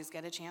always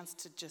get a chance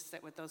to just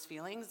sit with those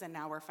feelings. And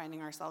now we're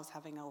finding ourselves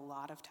having a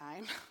lot of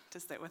time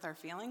to sit with our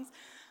feelings.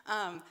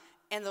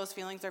 And those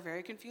feelings are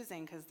very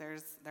confusing because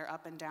they're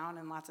up and down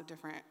and lots of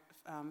different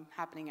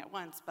happening at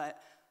once. But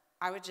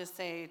I would just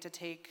say to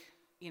take,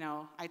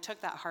 I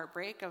took that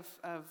heartbreak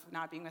of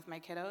not being with my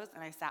kiddos,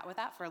 and I sat with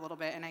that for a little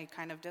bit, and I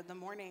kind of did the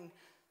morning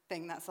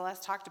thing that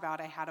Celeste talked about.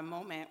 I had a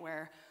moment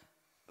where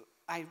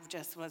I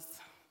just was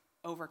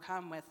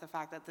overcome with the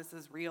fact that this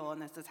is real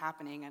and this is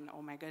happening, and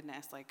oh my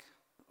goodness, like,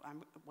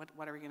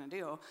 what are we going to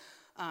do?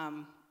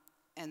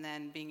 And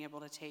then being able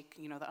to take,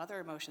 the other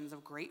emotions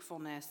of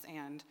gratefulness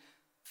and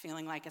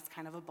feeling like it's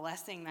kind of a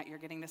blessing that you're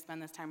getting to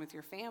spend this time with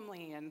your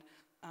family, and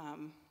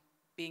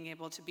being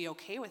able to be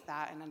okay with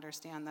that and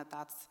understand that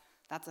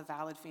that's a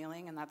valid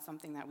feeling, and that's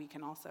something that we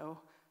can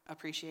also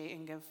appreciate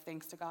and give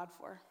thanks to God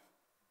for.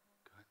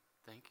 Good.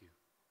 Thank you.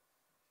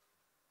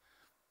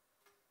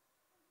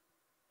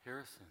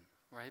 Harrison,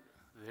 right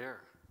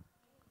there.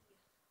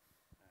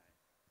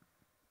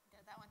 Yeah,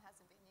 that one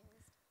hasn't been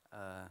used.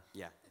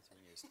 Yeah, it's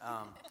being used.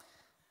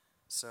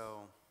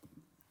 So,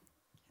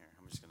 here,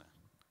 I'm just gonna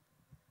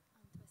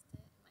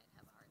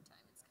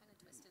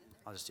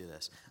I'll just do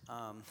this.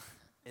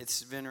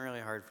 It's been really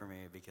hard for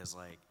me because,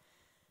 like,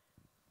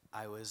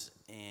 I was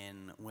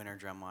in winter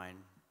drumline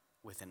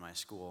within my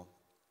school,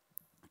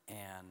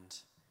 and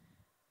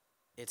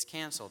it's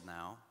canceled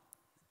now.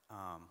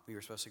 We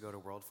were supposed to go to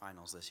World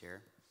Finals this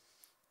year,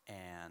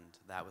 and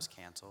that was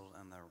canceled,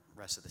 and the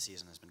rest of the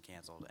season has been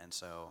canceled. And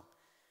so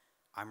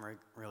I'm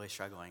really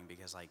struggling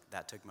because, like,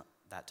 that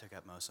took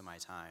up most of my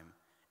time,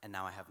 and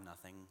now I have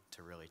nothing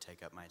to really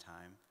take up my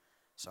time.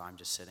 So I'm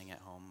just sitting at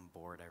home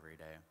bored every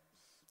day,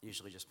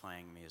 usually just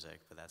playing music,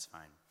 but that's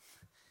fine.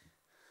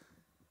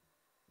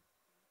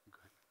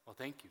 Good. Well,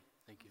 thank you.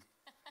 Thank you.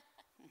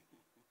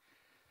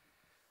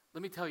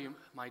 Let me tell you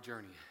my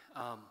journey.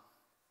 I'm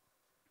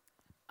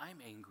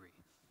angry.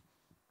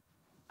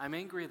 I'm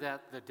angry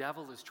that the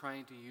devil is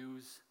trying to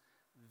use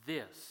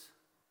this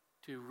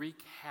to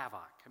wreak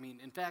havoc. I mean,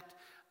 in fact,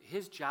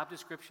 his job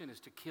description is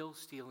to kill,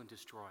 steal, and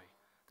destroy.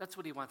 That's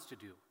what he wants to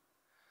do.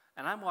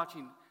 And I'm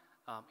watching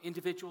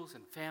individuals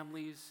and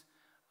families,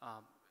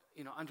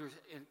 under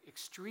an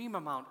extreme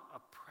amount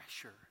of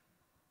pressure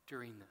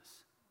during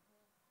this.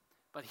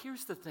 But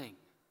here's the thing.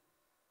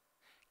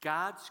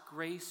 God's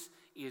grace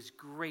is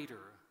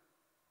greater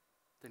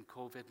than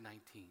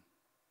COVID-19.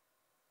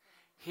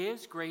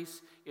 His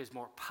grace is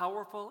more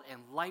powerful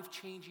and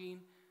life-changing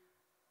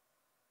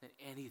than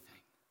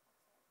anything.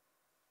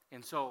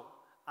 And so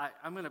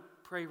I'm going to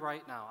pray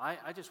right now.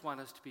 I just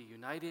want us to be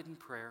united in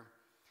prayer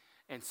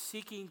and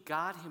seeking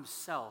God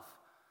himself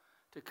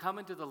to come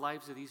into the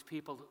lives of these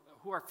people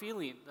who are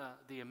feeling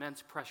the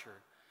immense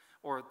pressure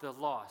or the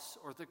loss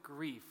or the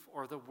grief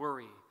or the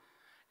worry.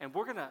 And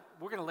we're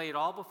gonna lay it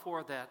all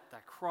before that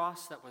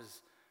cross that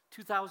was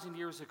 2,000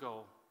 years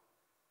ago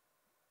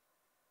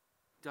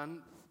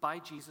done by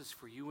Jesus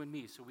for you and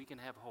me so we can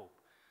have hope.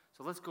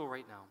 So let's go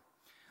right now.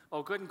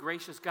 Oh, good and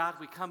gracious God,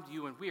 we come to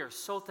you and we are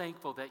so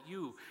thankful that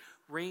you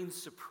reign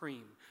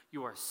supreme.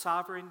 You are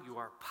sovereign, you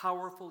are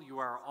powerful, you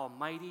are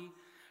almighty.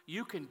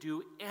 You can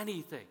do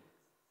anything.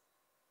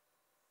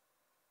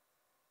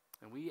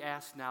 And we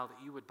ask now that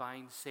you would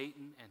bind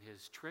Satan and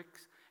his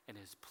tricks and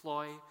his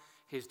ploy,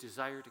 his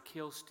desire to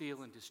kill,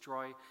 steal, and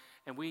destroy.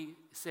 And we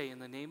say in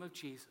the name of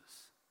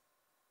Jesus,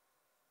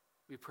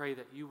 we pray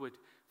that you would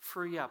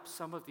free up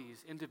some of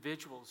these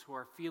individuals who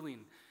are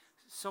feeling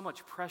so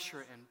much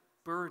pressure and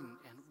burden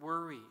and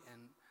worry.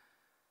 And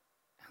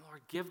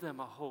Lord, give them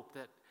a hope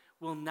that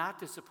will not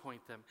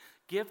disappoint them.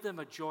 Give them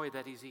a joy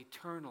that is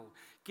eternal.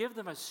 Give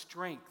them a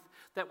strength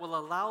that will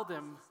allow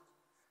them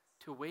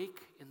to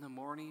wake in the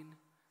morning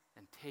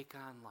and take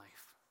on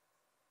life,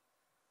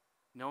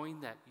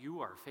 knowing that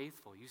you are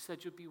faithful. You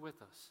said you'd be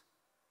with us.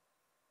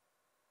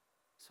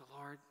 So,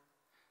 Lord,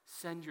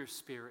 send your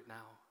Spirit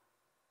now.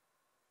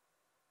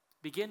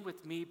 Begin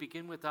with me,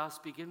 begin with us,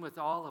 begin with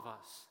all of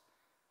us.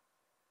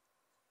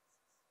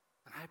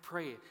 And I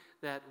pray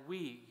that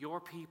we, your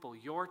people,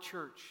 your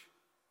church,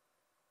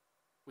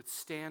 would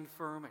stand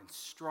firm and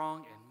strong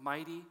and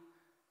mighty,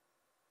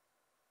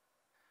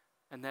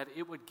 and that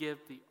it would give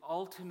the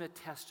ultimate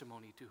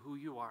testimony to who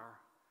you are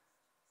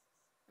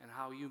and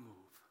how you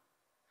move,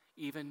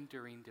 even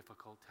during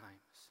difficult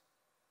times.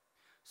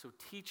 So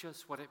teach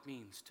us what it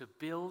means to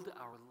build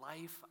our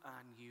life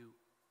on you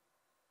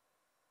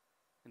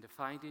and to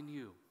find in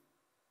you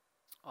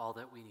all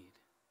that we need.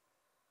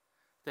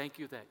 Thank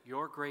you that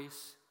your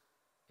grace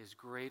is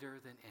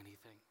greater than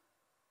anything.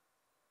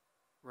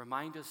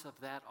 Remind us of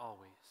that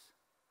always.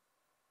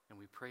 And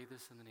we pray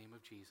this in the name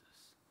of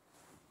Jesus.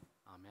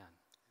 Amen.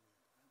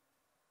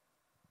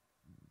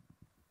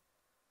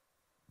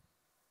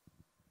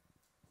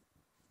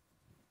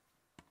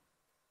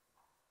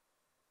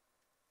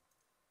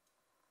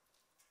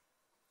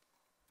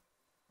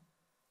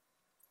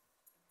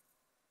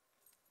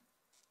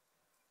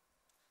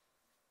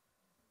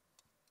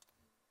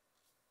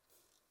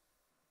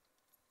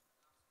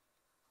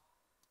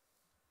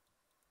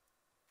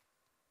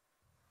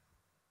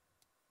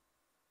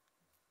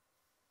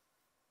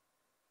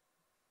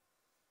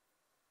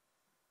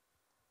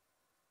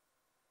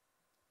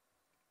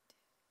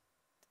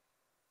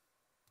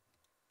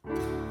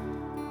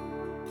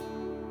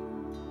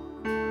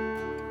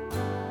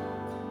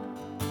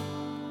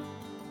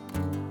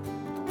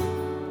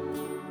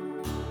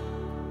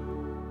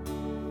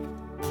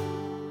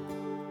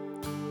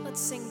 Let's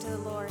sing to the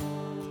Lord.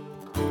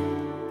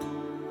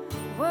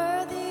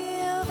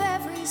 Worthy of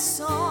every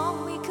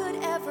song we could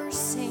ever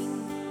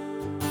sing.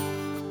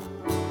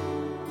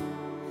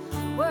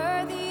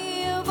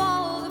 Worthy of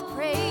all the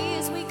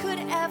praise we could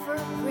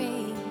ever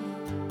bring.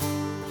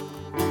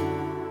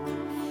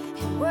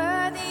 And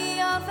worthy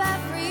of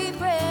every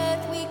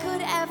breath we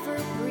could ever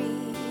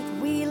breathe.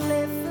 We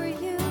live for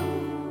you.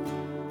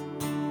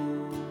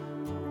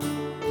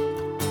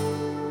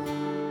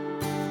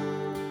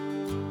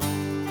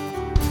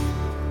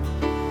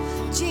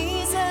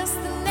 Jesus,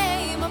 the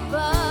name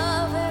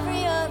above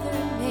every other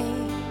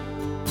name.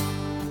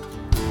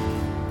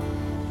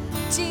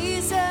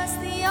 Jesus,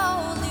 the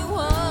only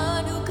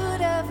one who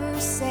could ever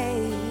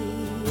save.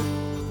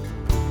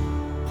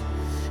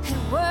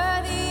 And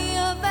worthy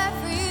of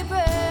every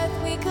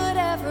breath we could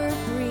ever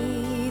breathe.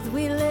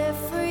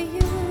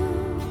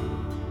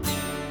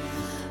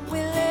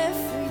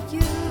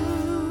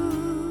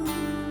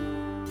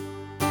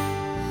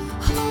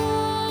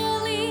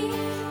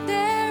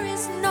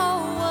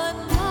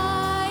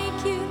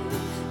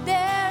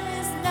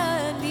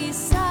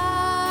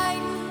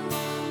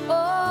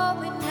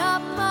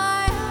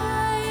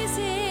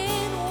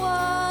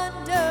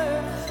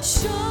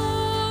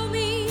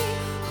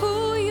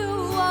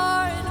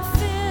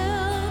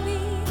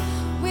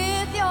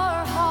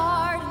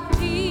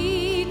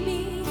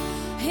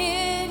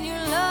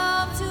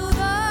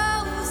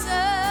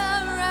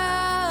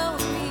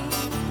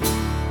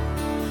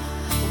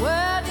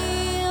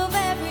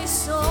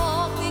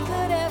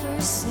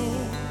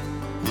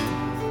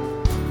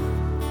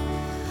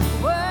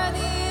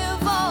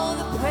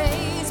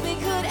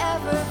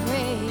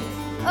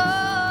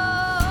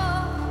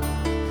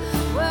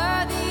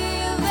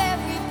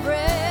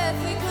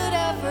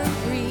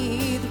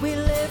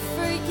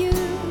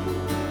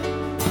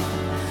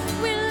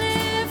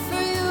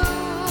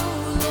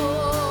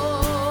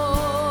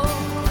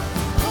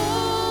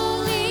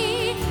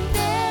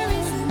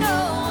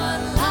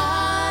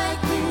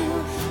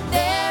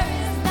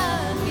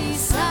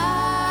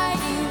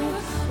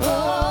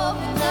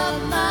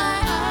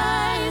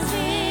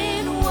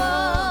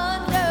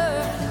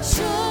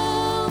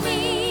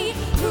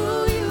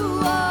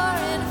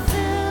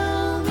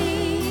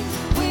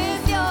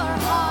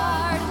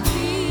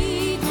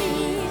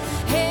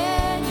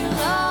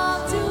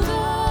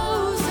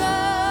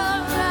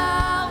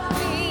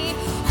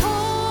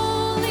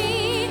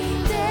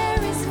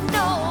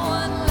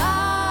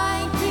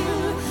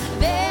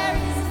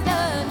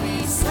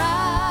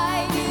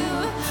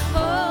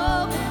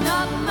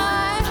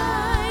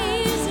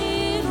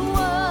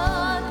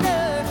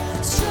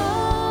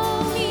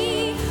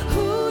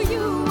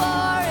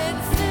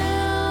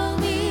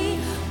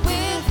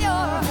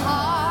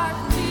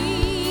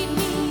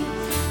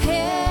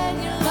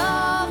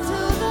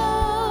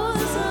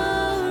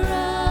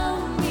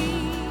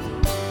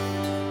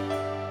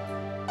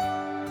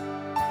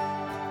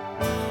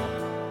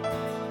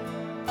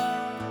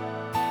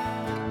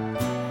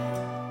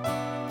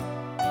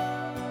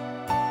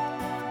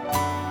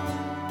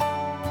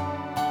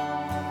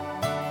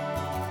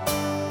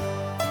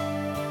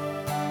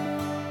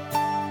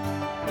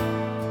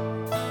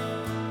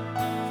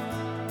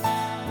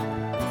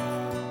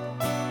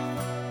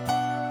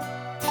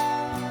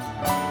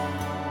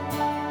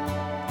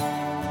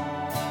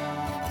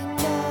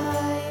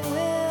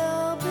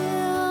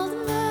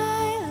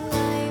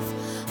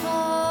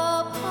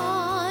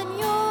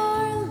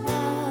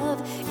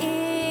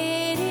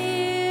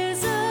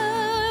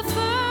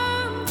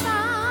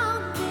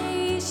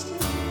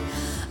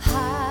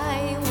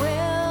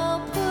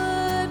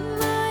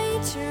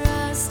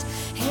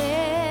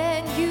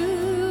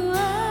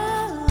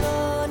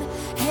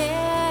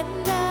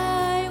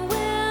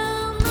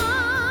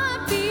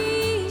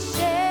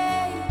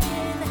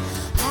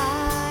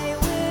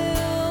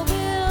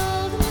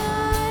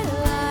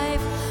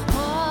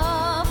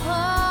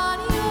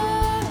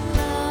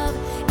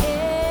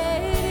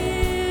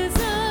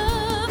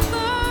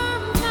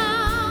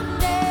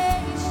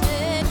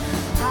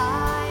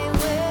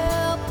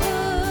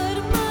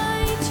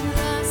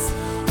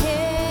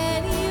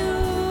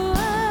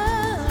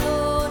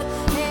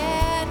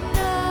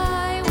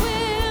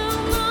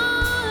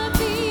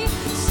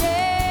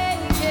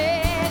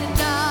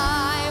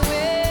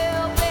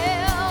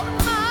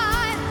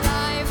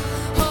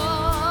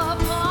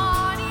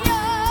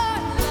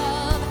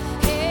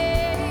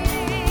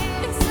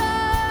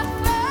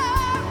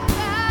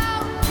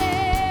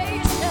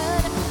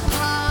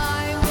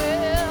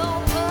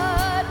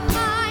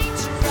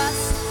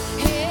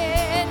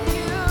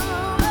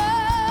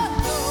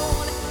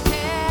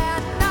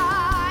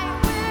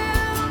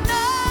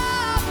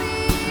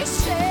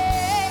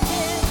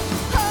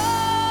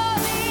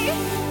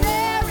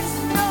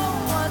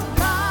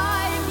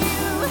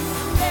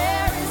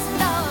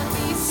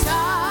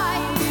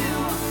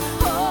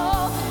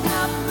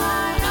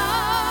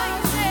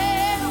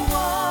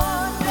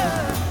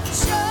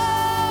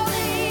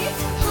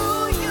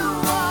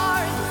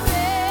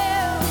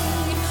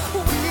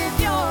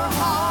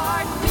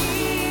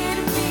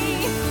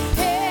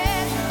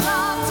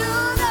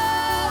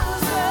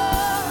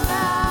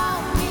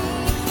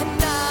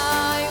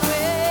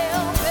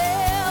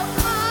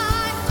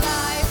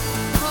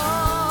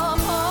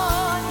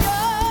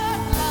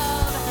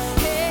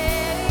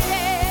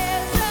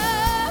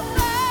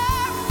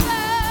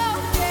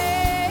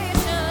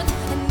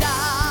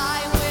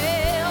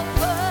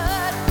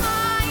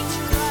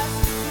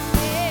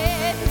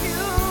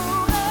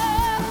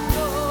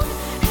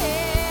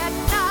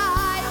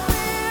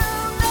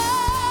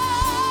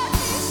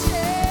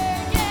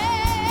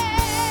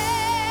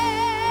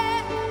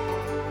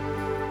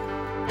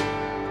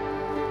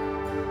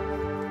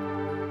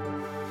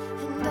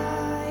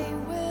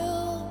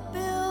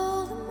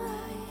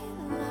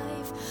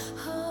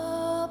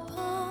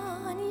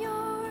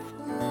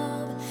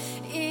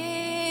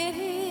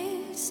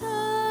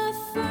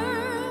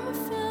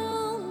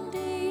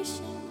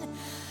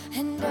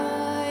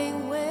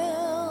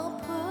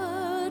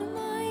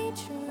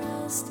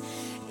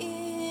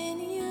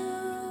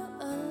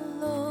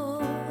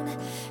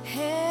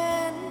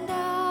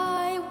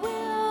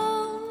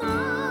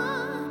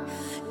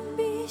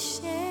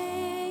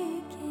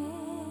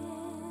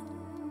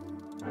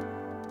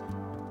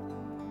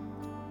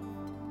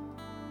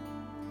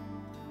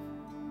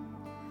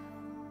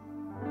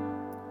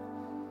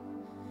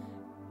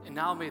 And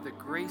now may the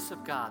grace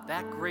of God,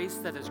 that grace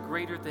that is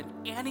greater than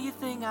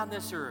anything on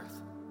this earth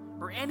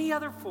or any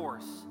other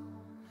force,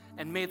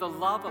 and may the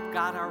love of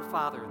God our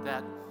Father,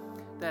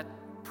 that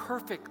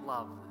perfect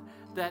love,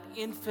 that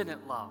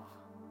infinite love,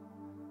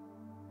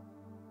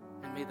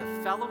 and may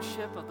the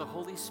fellowship of the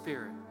Holy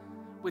Spirit,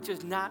 which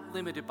is not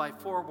limited by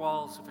four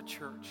walls of a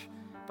church,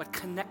 but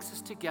connects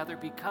us together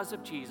because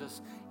of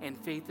Jesus and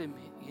faith in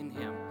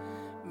him,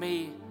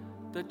 may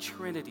the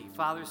Trinity,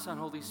 Father, Son,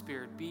 Holy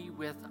Spirit, be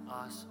with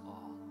us all.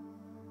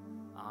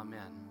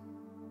 Amen.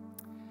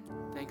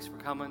 Thanks for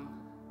coming.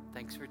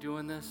 Thanks for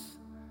doing this.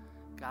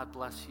 God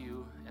bless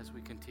you as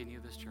we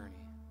continue this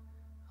journey.